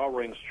that all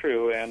rings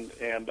true, and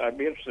I'd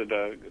be interested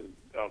to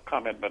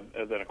comment, but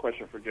then a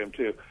question for Jim,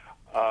 too.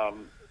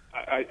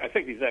 I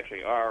think these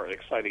actually are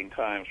exciting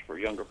times for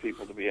younger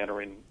people to be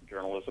entering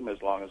journalism,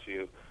 as long as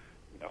you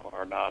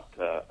are not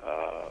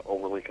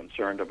overly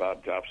concerned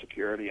about job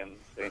security and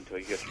stay until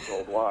you get your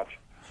gold watch.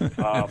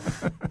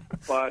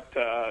 But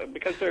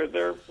because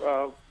they're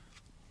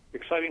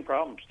exciting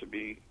problems to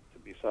be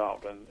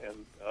solved,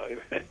 and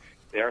if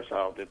they are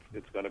solved,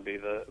 it's going to be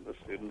the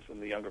students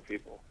and the younger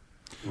people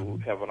who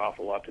have an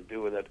awful lot to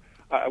do with it.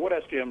 I would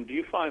ask Jim, do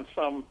you find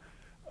some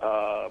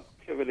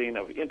pivoting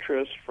of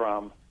interest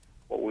from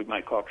what we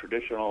might call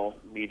traditional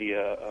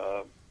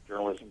media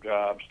journalism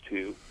jobs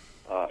to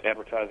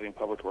advertising,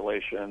 public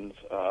relations,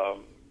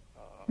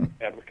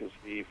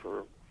 advocacy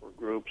for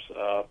groups?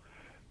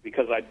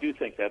 Because I do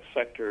think that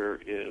sector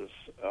is,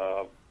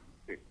 to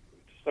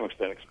some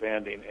extent,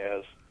 expanding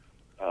as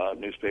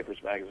newspapers,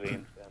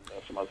 magazines,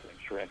 and some other things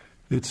shrink.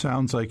 It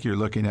sounds like you're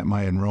looking at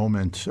my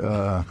enrollment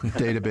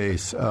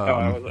database.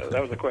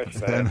 That was a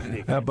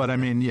question. But I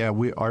mean,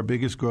 our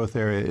biggest growth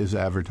area is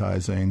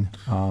advertising.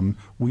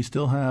 We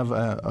still have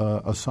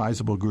a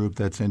sizable group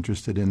that's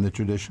interested in the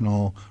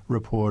traditional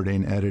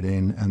reporting,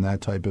 editing, and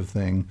that type of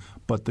thing.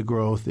 But the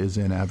growth is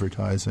in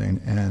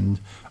advertising, and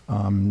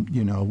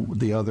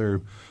the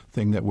other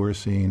thing that we're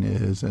seeing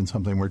is, and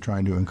something we're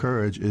trying to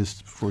encourage,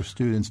 is for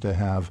students to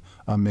have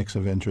a mix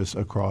of interests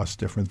across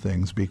different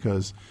things,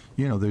 because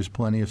there's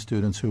plenty of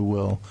students who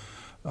will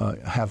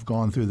have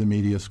gone through the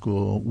media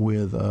school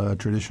with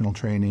traditional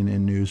training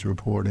in news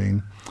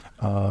reporting,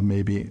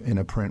 maybe in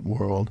a print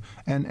world,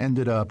 and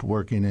ended up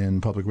working in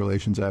public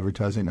relations,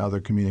 advertising, other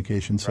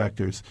communication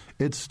sectors.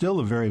 It's still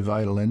a very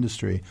vital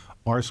industry.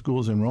 Our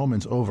school's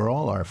enrollments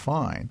overall are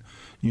fine,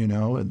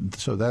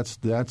 so that's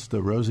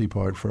the rosy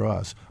part for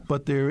us.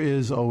 But there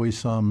is always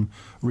some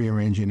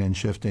rearranging and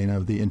shifting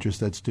of the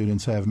interest that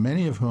students have,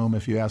 many of whom,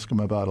 if you ask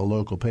them about a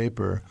local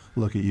paper,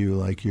 look at you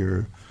like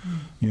you're,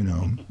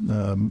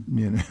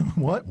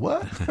 what?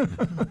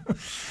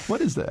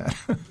 What is that?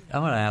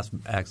 I'm going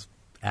to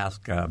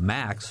ask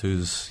Max,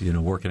 who's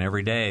working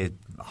every day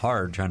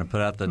hard trying to put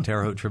out the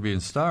Terre Haute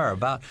Tribune Star,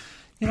 about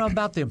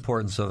the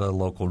importance of a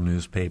local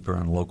newspaper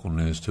and local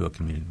news to a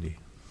community.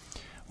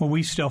 Well,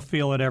 we still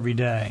feel it every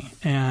day.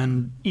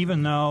 And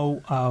even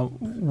though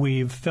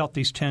we've felt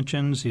these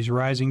tensions, these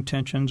rising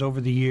tensions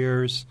over the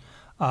years,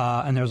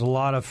 and there's a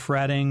lot of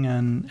fretting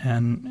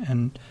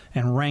and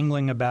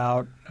wrangling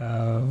about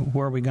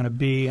where are we going to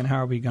be and how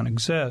are we going to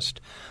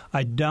exist,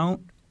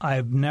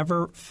 I've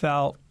never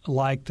felt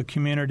like the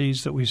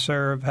communities that we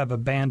serve have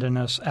abandoned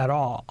us at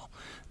all.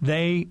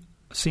 They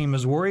seem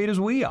as worried as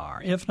we are,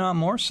 if not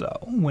more so,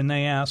 when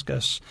they ask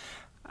us,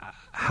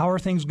 how are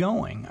things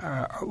going?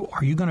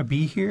 Are you going to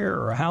be here?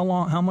 Or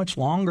how much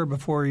longer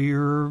before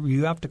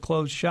you have to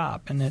close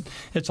shop? And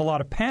it's a lot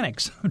of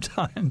panic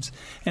sometimes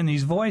in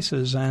these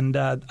voices, and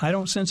I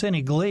don't sense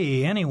any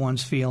glee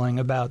anyone's feeling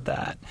about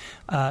that.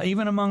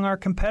 Even among our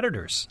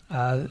competitors,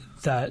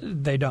 that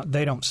they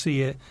don't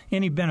see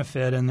any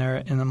benefit in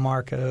the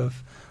market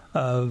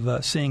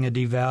of seeing a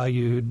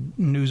devalued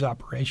news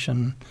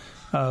operation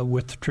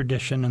with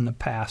tradition in the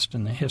past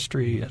and the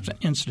history as an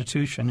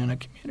institution in a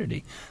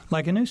community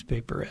like a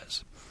newspaper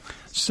is.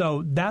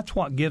 So that's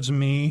what gives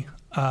me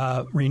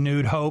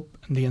renewed hope,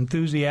 the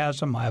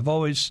enthusiasm. I've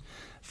always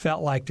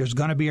felt like there's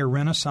going to be a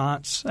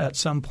renaissance at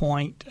some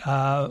point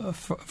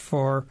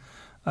for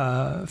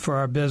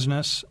our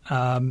business,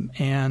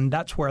 and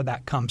that's where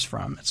that comes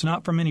from. It's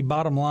not from any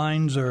bottom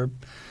lines or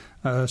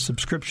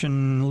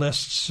subscription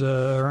lists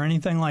or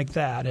anything like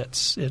that.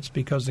 It's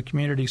because the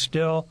community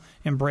still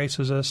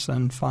embraces us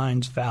and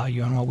finds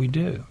value in what we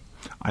do.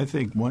 I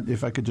think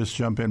if I could just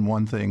jump in,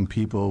 one thing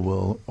people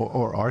will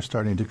or are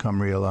starting to come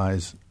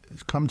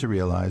to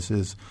realize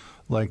is,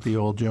 like the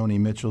old Joni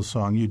Mitchell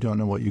song, "You don't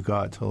know what you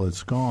got till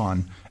it's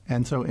gone."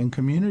 And so in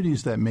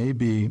communities that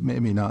maybe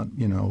not,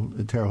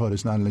 Terre Haute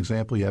is not an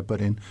example yet,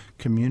 but in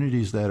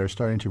communities that are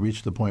starting to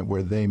reach the point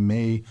where they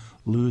may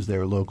lose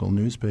their local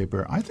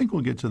newspaper, I think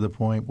we'll get to the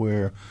point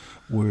where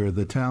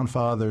the town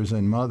fathers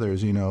and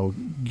mothers,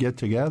 get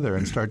together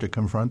and start to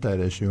confront that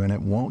issue. And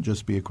it won't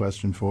just be a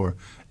question for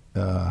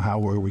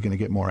how are we going to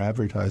get more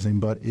advertising,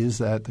 but is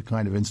that the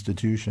kind of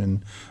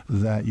institution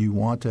that you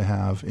want to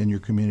have in your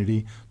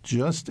community,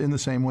 just in the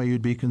same way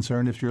you'd be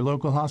concerned if your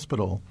local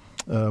hospital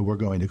were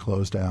going to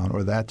close down,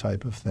 or that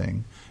type of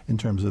thing, in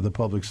terms of the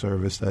public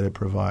service that it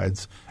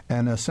provides,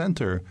 and a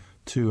center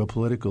to a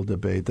political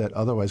debate that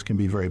otherwise can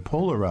be very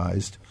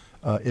polarized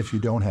if you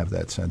don't have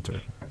that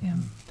center. Yeah.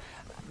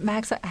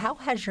 Max, how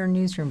has your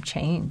newsroom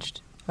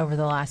changed over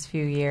the last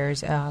few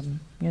years?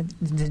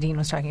 The dean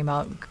was talking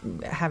about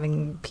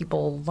having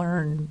people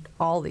learn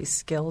all these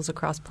skills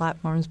across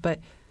platforms, but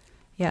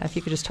if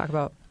you could just talk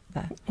about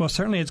that. Well,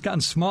 certainly it's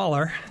gotten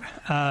smaller.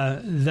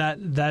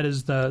 That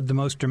is the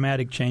most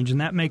dramatic change,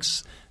 and that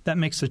makes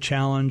the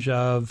challenge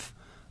of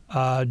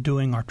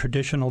doing our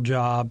traditional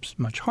jobs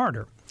much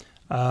harder.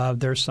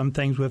 There's some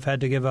things we've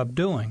had to give up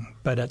doing,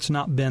 but it's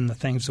not been the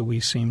things that we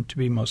seem to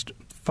be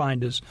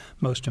find as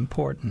most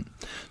important.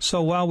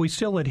 So while we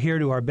still adhere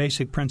to our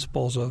basic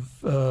principles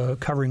of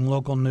covering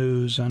local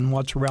news and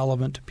what's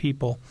relevant to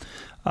people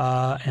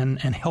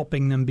and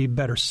helping them be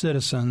better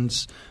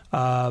citizens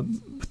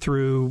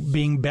through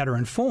being better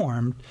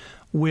informed,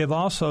 we have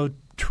also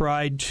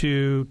tried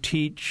to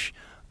teach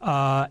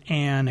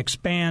and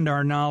expand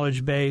our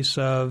knowledge base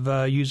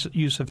of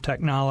use of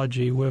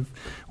technology.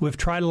 We've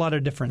tried a lot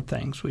of different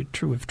things. We've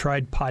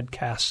tried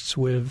podcasts.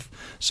 We've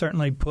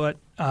certainly put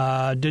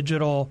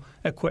digital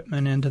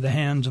equipment into the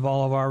hands of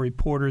all of our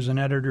reporters and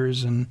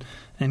editors and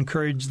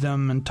encouraged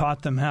them and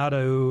taught them how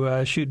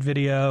to shoot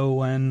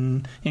video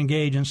and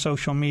engage in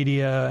social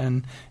media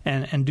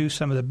and do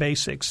some of the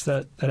basics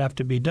that have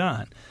to be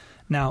done.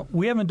 Now,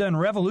 we haven't done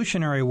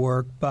revolutionary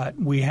work, but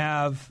we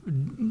have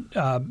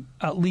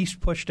at least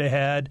pushed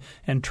ahead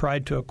and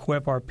tried to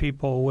equip our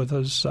people with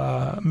as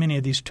many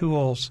of these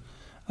tools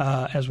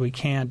as we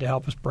can to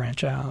help us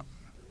branch out.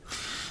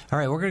 All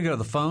right, we're going to go to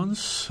the phones,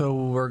 so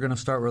we're going to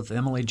start with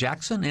Emily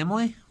Jackson.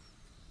 Emily?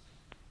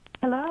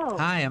 Hello.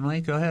 Hi, Emily.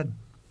 Go ahead.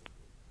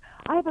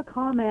 I have a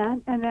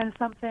comment and then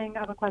something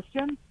of a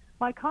question.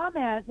 My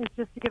comment is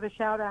just to give a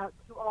shout-out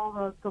to all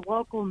of the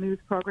local news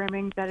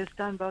programming that is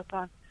done both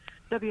on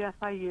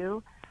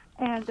WFIU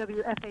and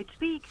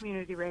WFHB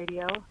Community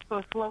Radio,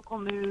 both local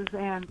news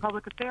and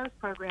public affairs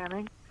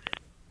programming.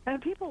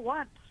 And people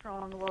want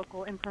strong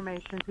local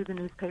information through the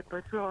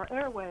newspaper, through our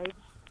airwaves.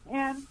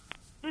 And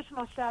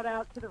additional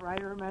shout-out to the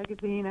Writer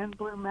Magazine and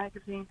Bloom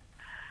Magazine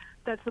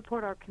that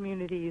support our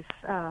community's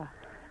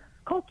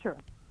culture.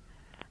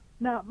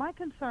 Now, my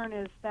concern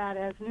is that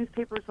as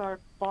newspapers are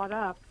bought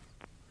up,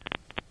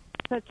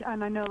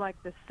 and I know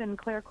like the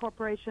Sinclair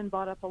Corporation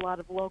bought up a lot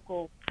of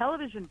local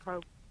television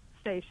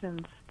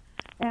stations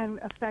and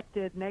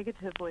affected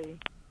negatively,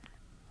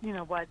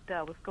 what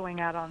was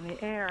going out on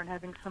the air and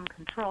having some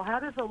control. How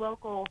does a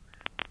local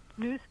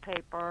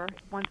newspaper,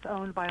 once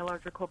owned by a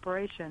larger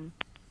corporation,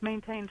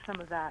 maintain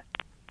some of that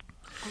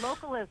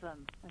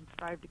localism and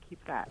strive to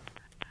keep that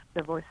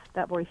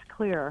voice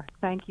clear?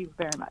 Thank you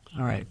very much.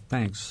 All right,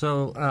 thanks.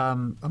 So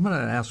I'm going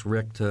to ask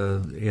Rick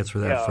to answer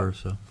that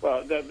first. So.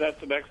 Well,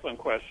 that's an excellent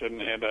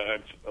question, and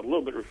I'd a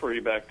little bit refer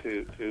you back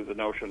to the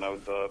notion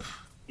of the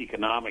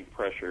economic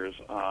pressures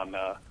on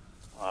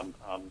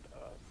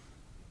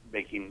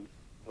making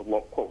the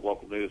quote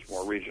local news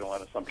more regional,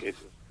 and in some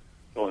cases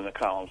filling the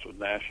columns with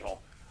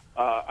national.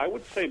 I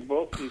would say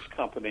both these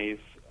companies,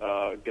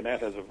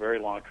 Gannett has a very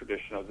long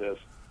tradition of this,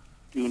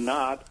 do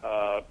not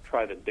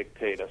try to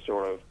dictate a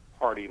sort of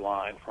party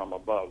line from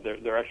above.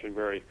 They're actually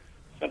very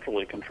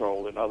centrally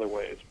controlled in other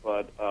ways,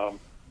 but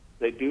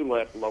they do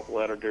let local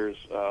editors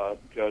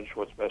judge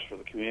what's best for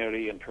the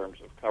community in terms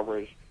of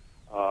coverage.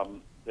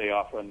 They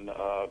often,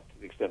 to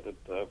the extent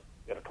that the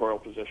editorial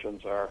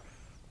positions are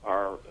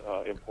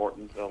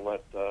important, they'll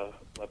let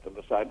them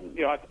decide.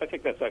 I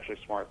think that's actually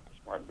smart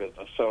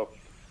business. So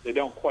they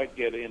don't quite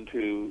get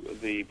into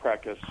the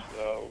practice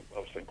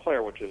of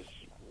Sinclair, which is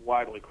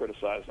widely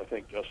criticized, I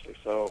think justly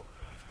so,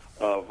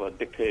 of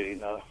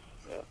dictating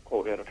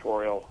quote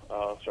editorial,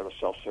 sort of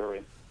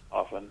self-serving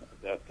often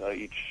that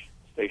each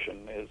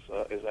station is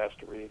asked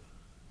to read.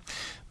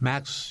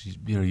 Max,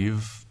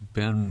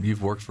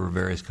 you've worked for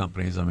various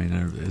companies. I mean,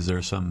 is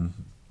there some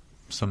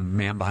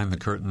man behind the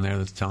curtain there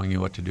that's telling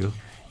you what to do?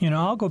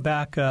 I'll go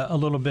back a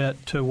little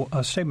bit to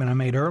a statement I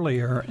made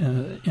earlier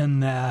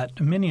in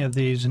that many of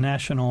these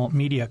national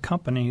media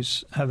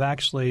companies have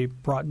actually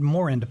brought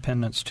more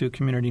independence to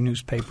community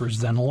newspapers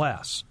than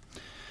less.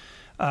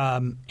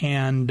 That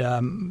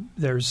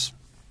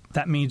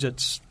means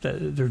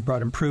there's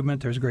broad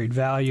improvement, there's great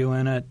value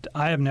in it.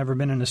 I have never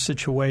been in a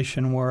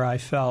situation where I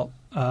felt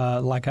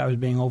like I was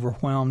being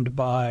overwhelmed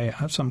by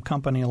some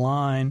company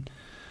line.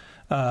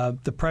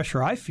 The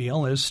pressure I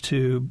feel is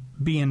to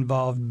be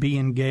involved, be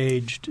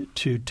engaged,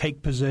 to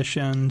take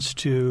positions,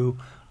 to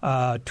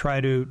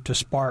try to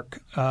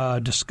spark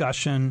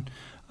discussion,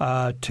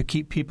 to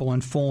keep people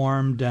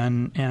informed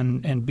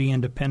and be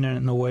independent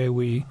in the way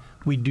we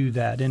do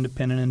that,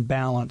 independent and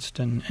balanced,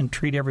 and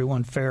treat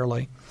everyone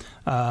fairly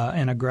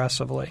and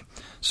aggressively.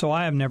 So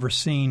I have never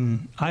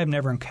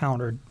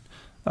encountered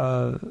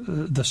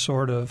the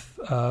sort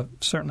of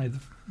certainly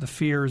the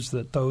fears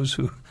that those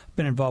who've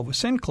been involved with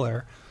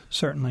Sinclair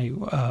certainly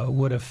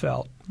would have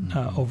felt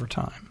over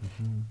time.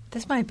 Mm-hmm.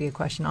 This might be a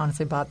question,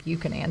 honestly, Bob, you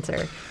can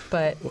answer.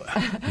 But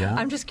yeah.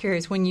 I'm just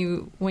curious, when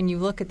you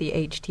look at the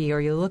HT or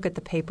you look at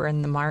the paper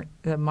in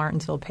the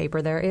Martinsville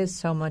paper, there is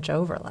so much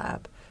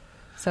overlap.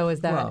 So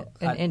is that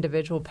an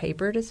individual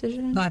paper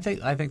decision? No, I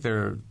think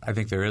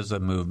there is a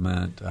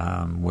movement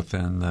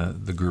within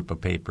the group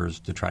of papers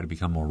to try to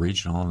become more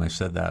regional, and they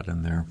said that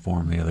in their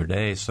forum the other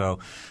day. So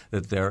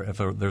that if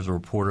there's a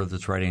reporter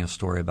that's writing a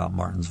story about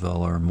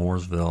Martinsville or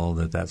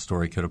Mooresville, that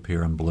story could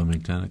appear in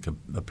Bloomington, it could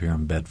appear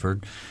in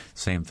Bedford.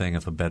 Same thing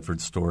if a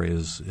Bedford story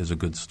is a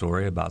good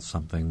story about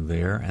something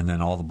there, and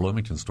then all the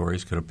Bloomington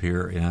stories could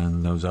appear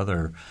in those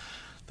other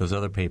those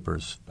other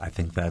papers, I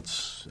think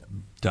that's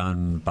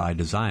done by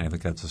design. I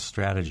think that's a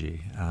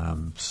strategy.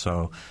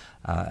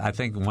 I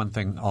think one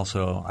thing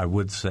also I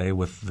would say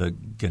with the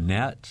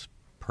Gannett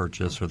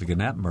purchase or the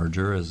Gannett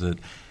merger is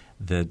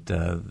that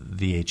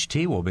the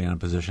HT will be in a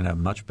position to have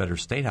much better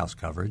State House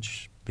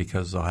coverage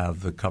because they'll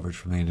have the coverage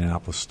from the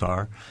Indianapolis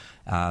Star.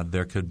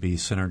 There could be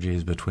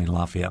synergies between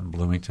Lafayette and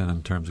Bloomington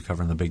in terms of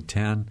covering the Big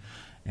Ten.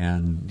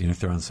 And if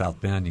they're on South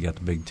Bend, you got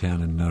the Big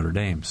Ten and Notre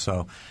Dame.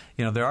 So,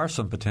 there are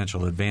some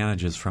potential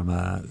advantages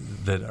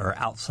that are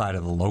outside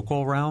of the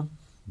local realm,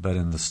 but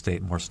in the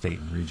more state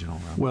and regional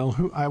realm.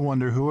 Well, I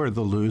wonder who are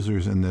the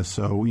losers in this.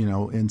 So,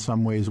 in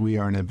some ways we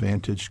are an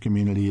advantaged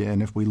community,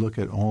 and if we look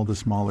at all the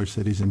smaller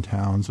cities and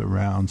towns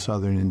around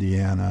southern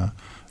Indiana,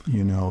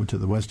 to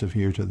the west of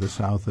here, to the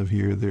south of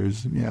here,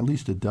 there's at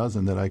least a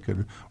dozen that I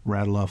could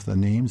rattle off the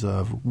names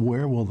of.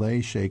 Where will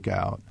they shake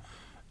out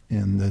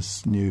in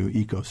this new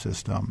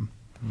ecosystem?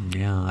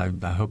 Yeah,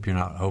 I hope you're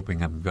not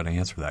hoping I'm going to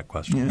answer that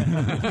question.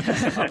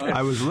 Yeah.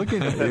 I was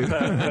looking at you.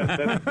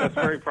 That's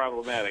very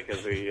problematic,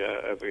 as we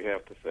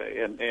have to say.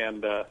 And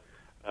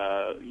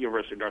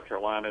University of North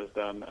Carolina has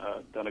done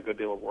a good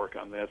deal of work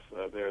on this.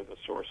 They're the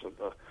source of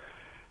the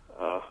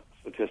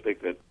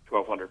statistic that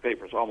 1,200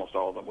 papers, almost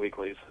all of them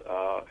weeklies,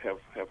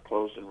 have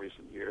closed in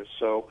recent years.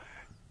 So,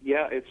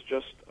 yeah, it's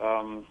just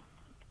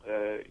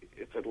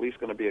it's at least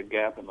going to be a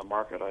gap in the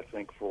market, I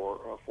think, for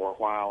a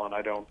while, and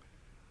I don't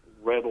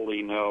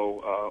readily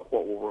know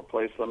what will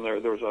replace them. There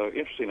was an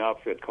interesting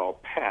outfit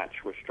called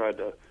Patch, which tried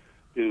to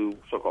do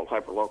so-called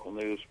hyperlocal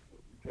news.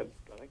 Had,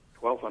 I think,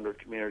 1,200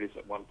 communities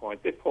at one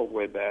point. They pulled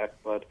way back,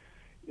 but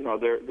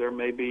there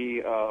may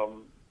be a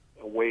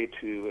way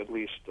to at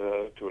least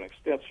to an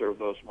extent serve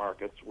those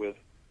markets with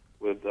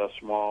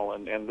small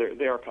and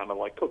they are kind of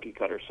like cookie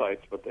cutter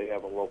sites, but they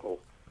have a local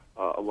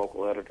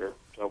editor.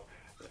 So.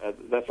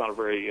 That's not a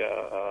very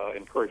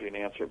encouraging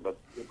answer, but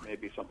it may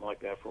be something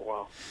like that for a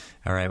while.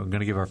 All right, we're going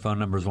to give our phone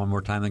numbers one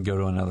more time, then go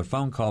to another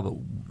phone call.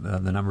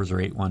 But the numbers are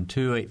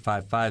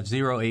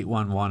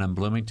 812-855-0811 in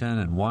Bloomington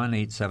and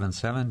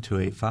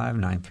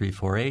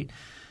 1-877-285-9348.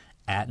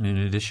 At Noon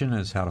Edition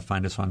is how to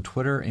find us on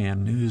Twitter,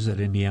 and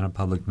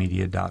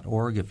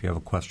news@indianapublicmedia.org if you have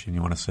a question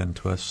you want to send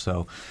to us.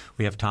 So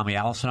we have Tommy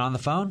Allison on the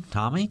phone.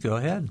 Tommy, go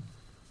ahead.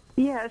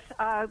 Yes,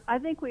 I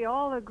think we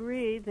all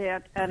agree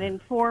that an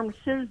informed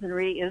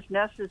citizenry is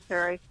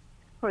necessary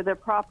for the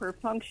proper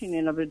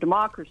functioning of a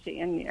democracy,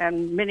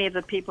 and many of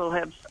the people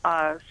have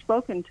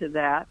spoken to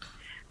that.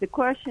 The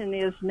question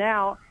is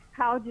now,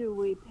 how do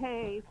we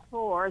pay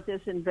for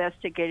this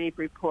investigative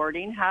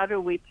reporting? How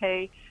do we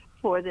pay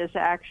for this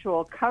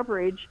actual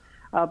coverage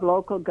of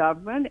local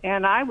government,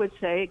 and I would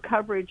say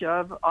coverage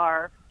of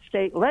our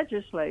state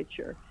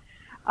legislature?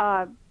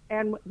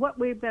 And what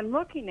we've been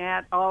looking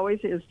at always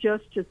is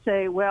just to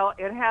say, well,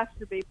 it has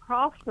to be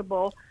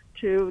profitable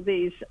to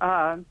these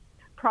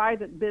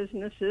private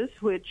businesses,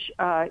 which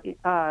in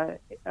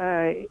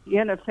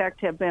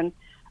effect have been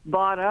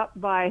bought up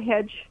by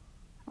hedge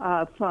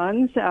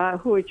funds,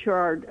 which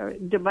are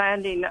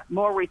demanding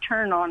more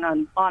return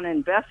on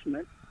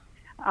investment.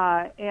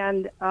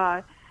 And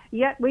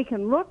yet we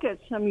can look at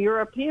some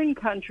European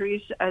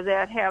countries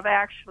that have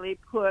actually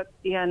put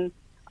in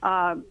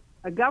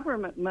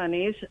government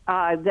monies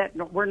that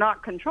were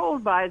not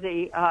controlled by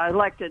the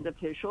elected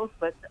officials,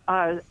 but,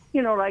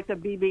 like the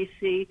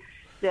BBC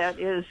that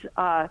is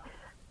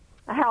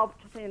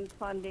helped in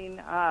funding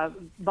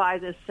by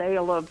the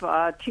sale of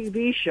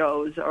TV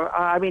shows,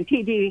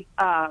 TV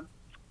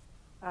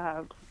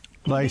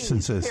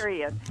licenses.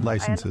 Period.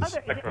 Licenses.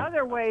 And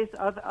other ways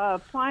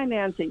of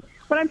financing.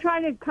 What I'm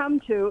trying to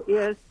come to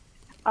is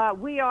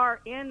we are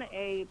in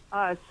a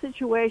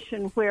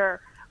situation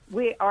where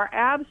we are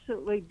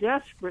absolutely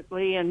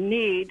desperately in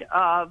need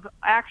of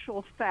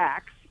actual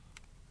facts,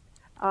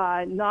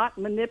 not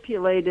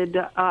manipulated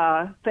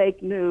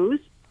fake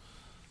news,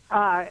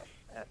 to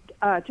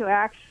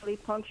actually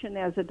function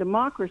as a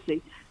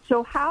democracy.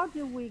 So how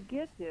do we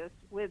get this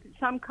with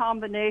some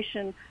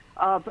combination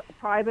of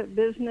private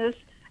business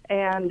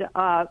and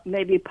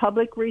maybe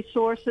public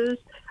resources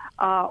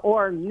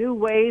or new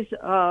ways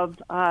of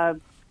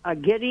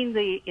getting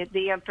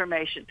the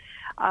information?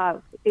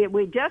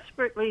 We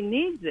desperately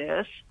need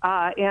this,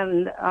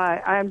 and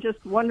I'm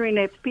just wondering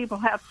if people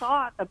have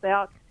thought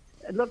about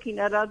looking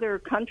at other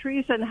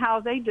countries and how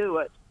they do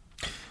it.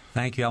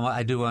 Thank you.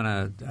 I do want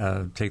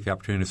to take the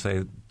opportunity to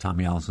say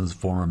Tommy Allison's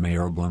former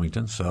mayor of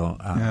Bloomington. So,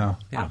 Go ahead,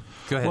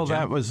 well, Jim.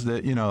 that was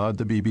the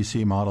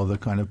BBC model, the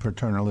kind of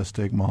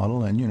paternalistic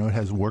model, and it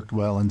has worked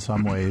well in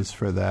some ways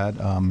for that.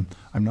 I'm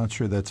not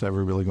sure that's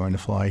ever really going to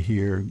fly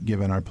here,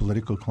 given our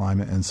political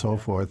climate and so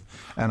forth.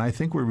 And I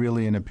think we're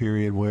really in a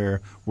period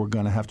where we're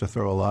going to have to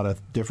throw a lot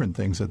of different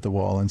things at the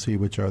wall and see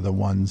which are the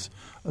ones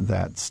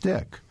that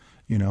stick.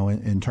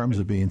 in terms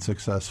of being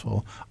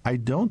successful. I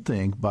don't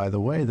think, by the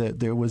way, that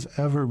there was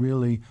ever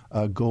really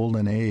a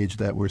golden age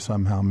that we're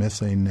somehow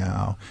missing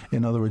now.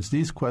 In other words,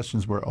 these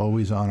questions were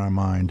always on our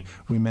mind.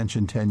 We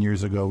mentioned 10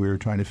 years ago we were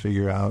trying to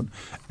figure out,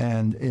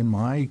 and in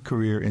my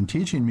career in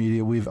teaching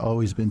media, we've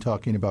always been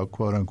talking about,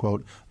 quote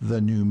unquote,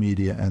 the new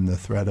media and the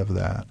threat of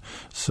that.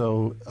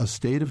 So a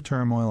state of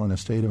turmoil and a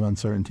state of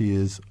uncertainty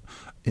is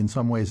in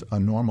some ways a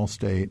normal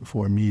state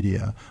for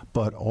media,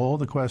 but all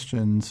the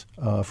questions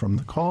from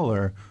the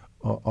caller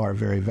are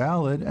very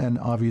valid, and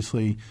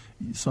obviously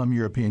some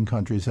European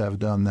countries have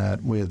done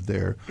that with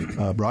their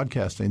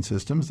broadcasting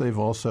systems. They've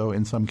also,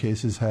 in some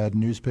cases, had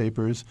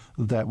newspapers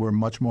that were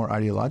much more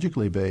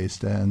ideologically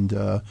based and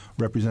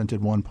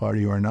represented one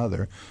party or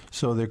another.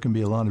 So there can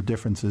be a lot of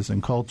differences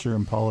in culture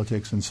and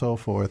politics and so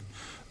forth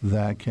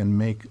that can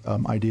make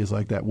ideas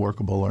like that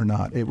workable or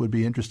not. It would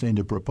be interesting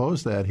to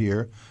propose that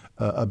here,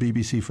 a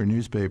BBC for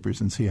newspapers,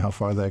 and see how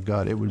far that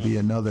got. It would be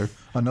another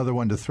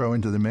one to throw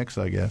into the mix,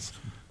 I guess.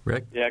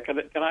 Rick? Yeah, can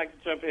I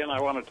jump in? I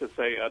wanted to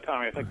say,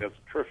 Tommy, I think that's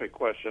a terrific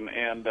question,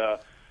 and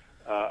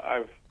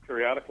I've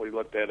periodically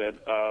looked at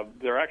it.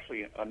 There are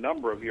actually a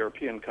number of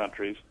European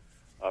countries,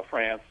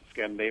 France,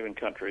 Scandinavian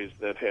countries,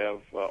 that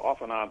have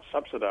off and on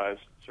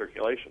subsidized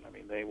circulation. I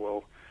mean, they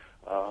will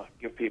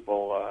give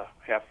people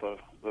half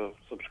the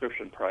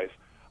subscription price.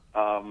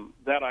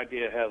 That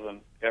idea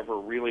hasn't ever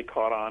really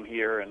caught on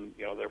here, and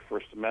their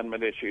First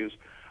Amendment issues.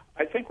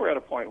 I think we're at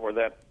a point where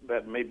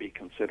that may be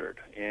considered.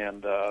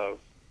 And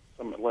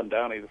Len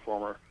Downey, the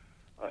former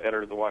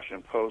editor of the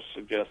Washington Post,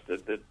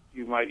 suggested that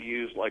you might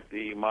use like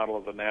the model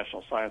of the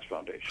National Science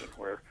Foundation,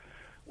 where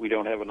we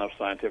don't have enough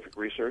scientific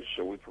research,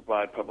 so we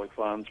provide public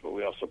funds, but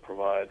we also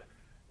provide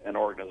an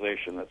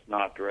organization that's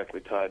not directly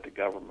tied to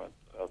government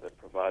that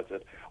provides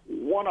it.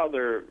 One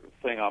other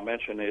thing I'll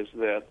mention is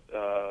that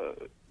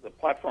the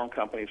platform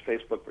companies,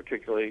 Facebook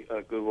particularly,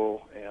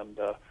 Google and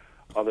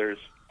others,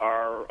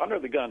 are under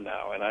the gun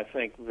now, and I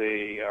think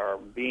they are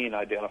being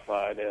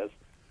identified as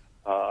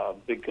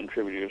big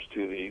contributors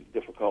to the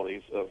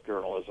difficulties of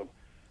journalism.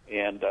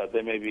 And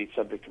they may be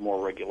subject to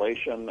more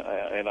regulation,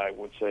 and I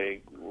would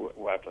say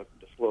we'll have to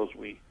disclose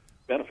we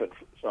benefit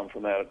some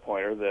from that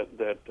pointer,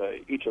 that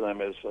each of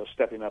them is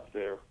stepping up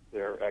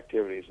their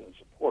activities in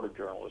support of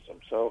journalism.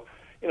 So,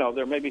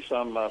 there may be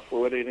some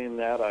fluidity in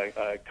that.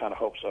 I kind of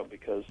hope so,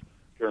 because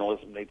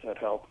journalism needs that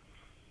help.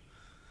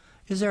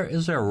 Is there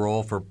a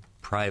role for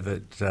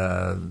private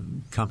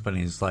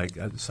companies? Like,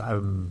 I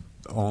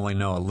only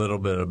know a little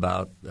bit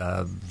about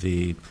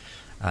the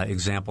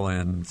example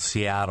in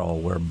Seattle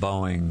where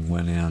Boeing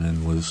went in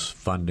and was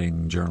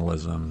funding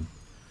journalism.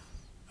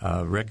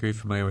 Rick, are you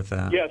familiar with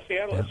that? Yeah,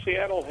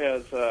 Seattle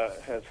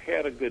has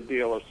had a good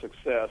deal of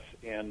success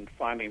in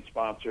finding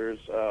sponsors.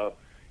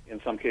 In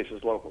some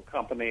cases, local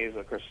companies.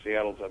 Of course,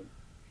 Seattle's a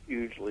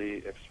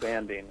hugely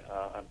expanding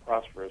and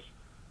prosperous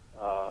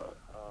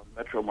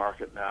metro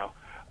market now.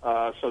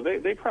 So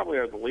they probably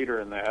are the leader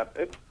in that.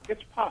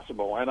 It's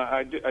possible, and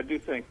I do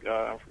think,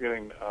 I'm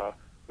forgetting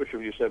which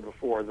of you said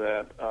before,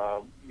 that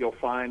you'll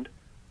find,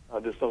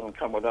 this doesn't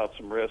come without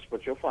some risk,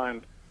 but you'll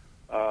find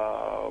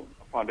a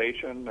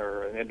foundation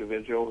or an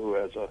individual who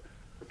has a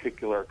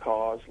particular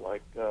cause,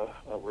 like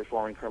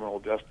reforming criminal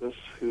justice,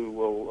 who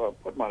will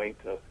put money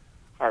to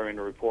hiring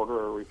a reporter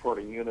or a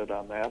reporting unit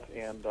on that,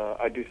 and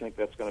I do think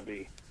that's going to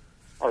be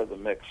part of the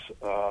mix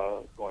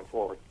going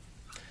forward.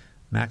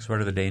 Max, what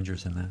are the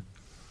dangers in that?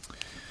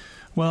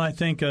 Well, I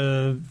think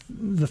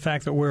the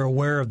fact that we're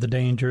aware of the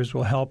dangers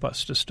will help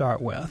us to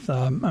start with.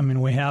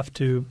 We have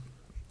to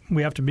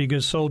be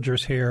good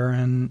soldiers here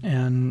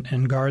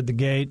and guard the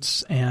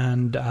gates.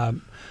 And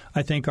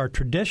I think our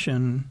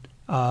tradition,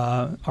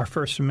 our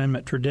First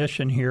Amendment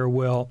tradition here,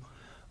 will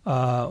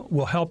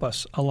help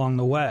us along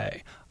the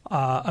way.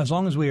 As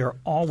long as we are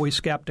always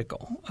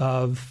skeptical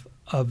of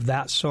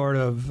that sort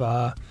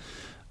of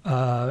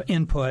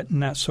input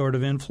and that sort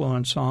of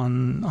influence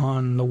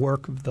on the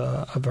work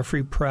of a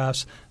free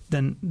press,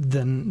 then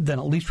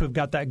at least we've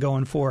got that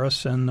going for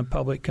us, and the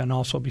public can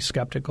also be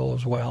skeptical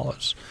as well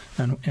as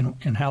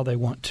in how they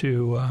want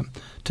to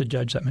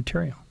judge that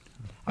material.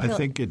 I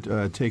think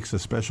it takes a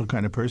special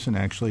kind of person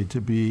actually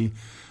to be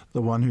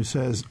the one who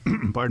says,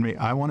 pardon me,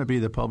 I want to be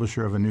the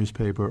publisher of a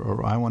newspaper,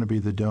 or I want to be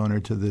the donor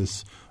to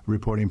this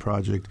reporting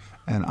project,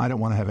 and I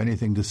don't want to have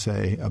anything to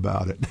say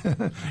about it,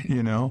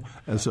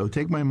 And so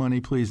take my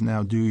money, please,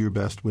 now do your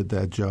best with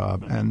that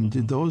job. And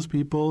those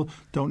people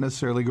don't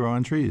necessarily grow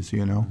on trees,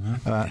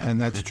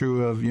 and that's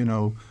true of,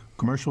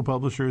 commercial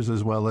publishers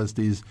as well as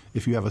these.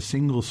 If you have a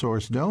single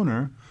source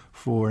donor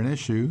for an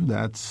issue,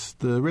 that's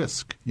the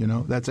risk,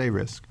 that's a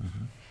risk.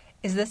 Mm-hmm.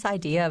 Is this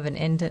idea of an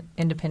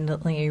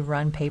independently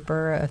run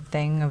paper a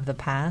thing of the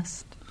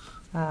past?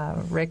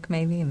 Rick,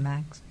 maybe, and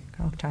Max?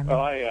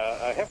 Well,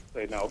 I have to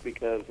say no,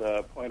 because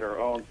Poynter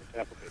owns the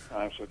Tampa Bay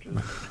Times, which is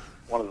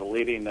one of the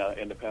leading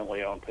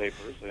independently owned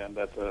papers, and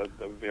that's a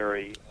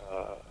very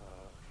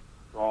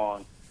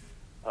strong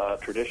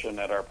tradition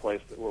at our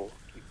place that will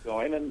keep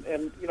going. And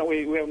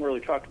we haven't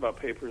really talked about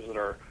papers that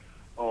are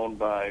owned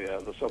by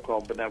the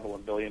so-called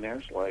benevolent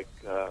billionaires like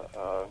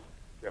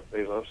Jeff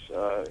Bezos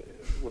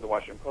with the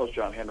Washington Post,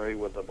 John Henry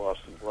with the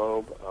Boston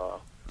Globe.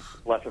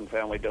 Lethen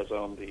family does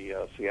own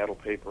the Seattle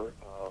paper.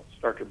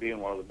 Star Tribune,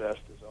 one of the best,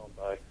 is owned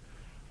by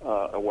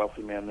a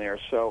wealthy man there.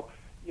 So,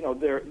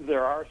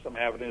 there are some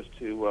avenues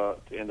to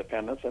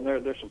independence, and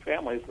there's some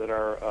families that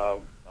are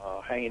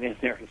hanging in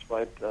there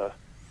despite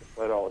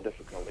all the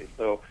difficulties.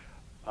 So,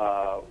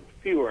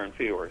 fewer and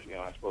fewer.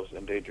 I suppose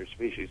endangered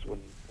species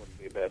wouldn't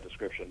be a bad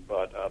description,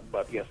 but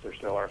yes, there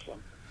still are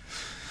some.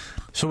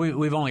 So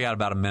we've only got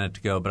about a minute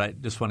to go, but I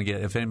just want to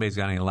get, if anybody's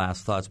got any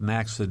last thoughts.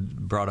 Max had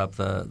brought up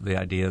the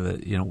idea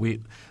that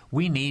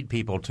we need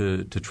people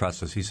to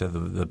trust us. He said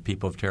the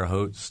people of Terre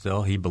Haute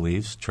still, he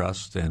believes,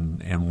 trust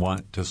and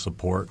want to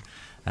support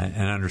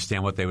and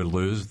understand what they would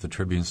lose if the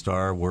Tribune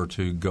Star were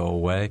to go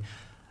away.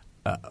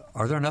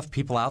 Are there enough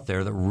people out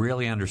there that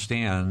really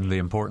understand the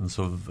importance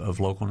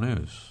of local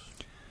news?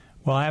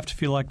 Well, I have to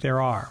feel like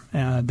there are.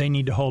 They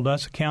need to hold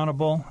us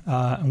accountable,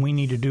 and we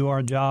need to do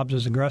our jobs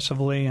as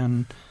aggressively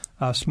and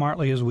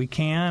smartly as we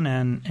can,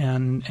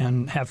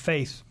 and have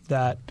faith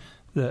that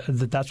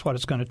that's what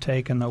it's going to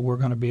take, and that we're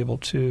going to be able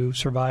to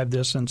survive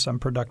this in some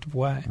productive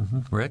way.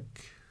 Mm-hmm. Rick?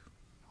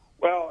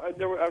 Well, I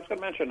was going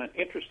to mention an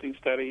interesting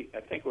study.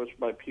 I think it was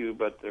by Pew,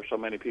 but there's so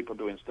many people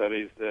doing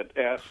studies that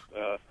asked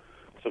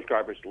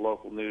subscribers to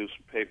local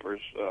newspapers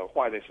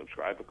why they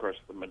subscribe. Of course,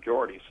 the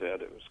majority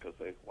said it was because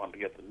they wanted to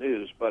get the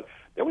news, but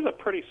there was a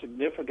pretty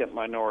significant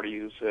minority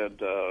who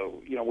said,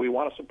 we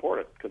want to support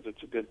it because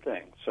it's a good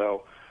thing.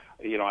 So,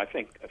 I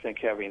think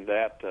having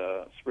that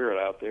spirit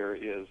out there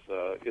is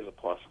a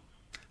plus.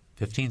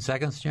 15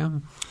 seconds,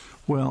 Jim?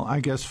 Well, I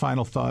guess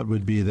final thought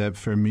would be that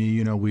for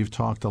me, we've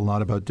talked a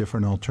lot about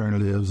different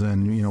alternatives,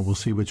 and, we'll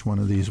see which one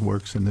of these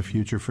works in the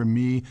future. For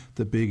me,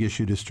 the big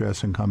issue to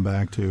stress and come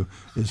back to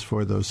is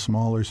for those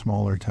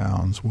smaller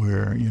towns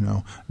where,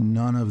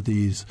 none of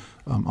these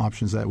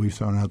options that we've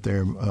thrown out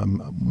there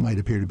might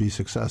appear to be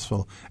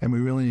successful. And we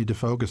really need to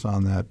focus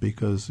on that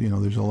because,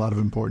 there's a lot of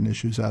important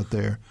issues out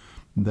there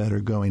that are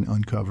going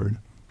uncovered.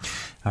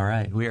 All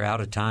right. We are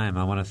out of time.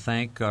 I want to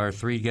thank our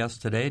three guests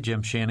today,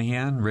 Jim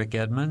Shanahan, Rick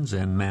Edmonds,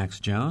 and Max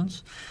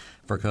Jones.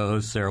 For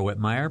co-host Sarah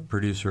Whitmire,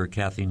 producer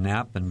Kathy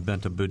Knapp and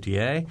Benta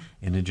Boutier,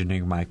 and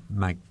engineer Mike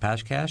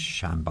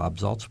Pashkash, I'm Bob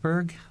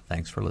Zaltsberg.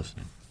 Thanks for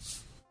listening.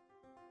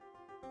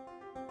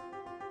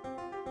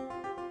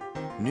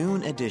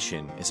 Noon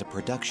Edition is a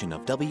production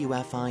of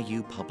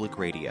WFIU Public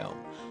Radio.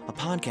 A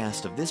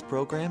podcast of this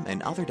program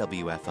and other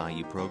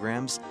WFIU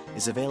programs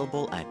is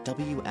available at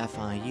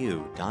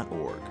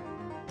WFIU.org.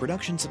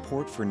 Production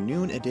support for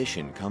Noon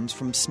Edition comes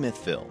from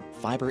Smithville,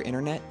 fiber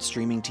internet,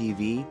 streaming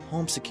TV,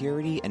 home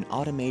security, and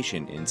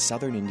automation in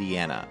southern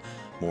Indiana.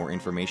 More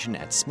information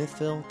at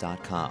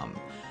smithville.com.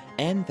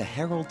 And the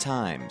Herald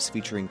Times,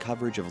 featuring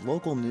coverage of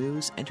local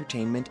news,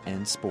 entertainment,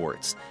 and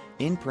sports.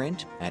 In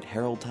print at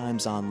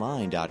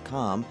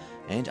heraldtimesonline.com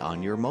and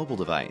on your mobile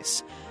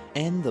device.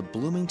 And the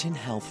Bloomington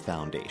Health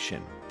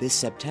Foundation, this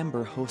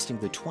September hosting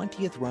the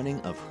 20th running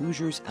of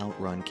Hoosiers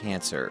Outrun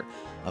Cancer,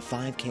 a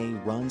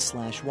 5K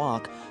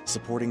run/walk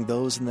supporting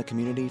those in the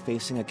community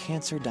facing a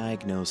cancer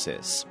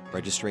diagnosis.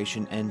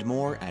 Registration and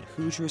more at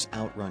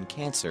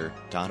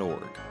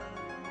HoosiersOutrunCancer.org.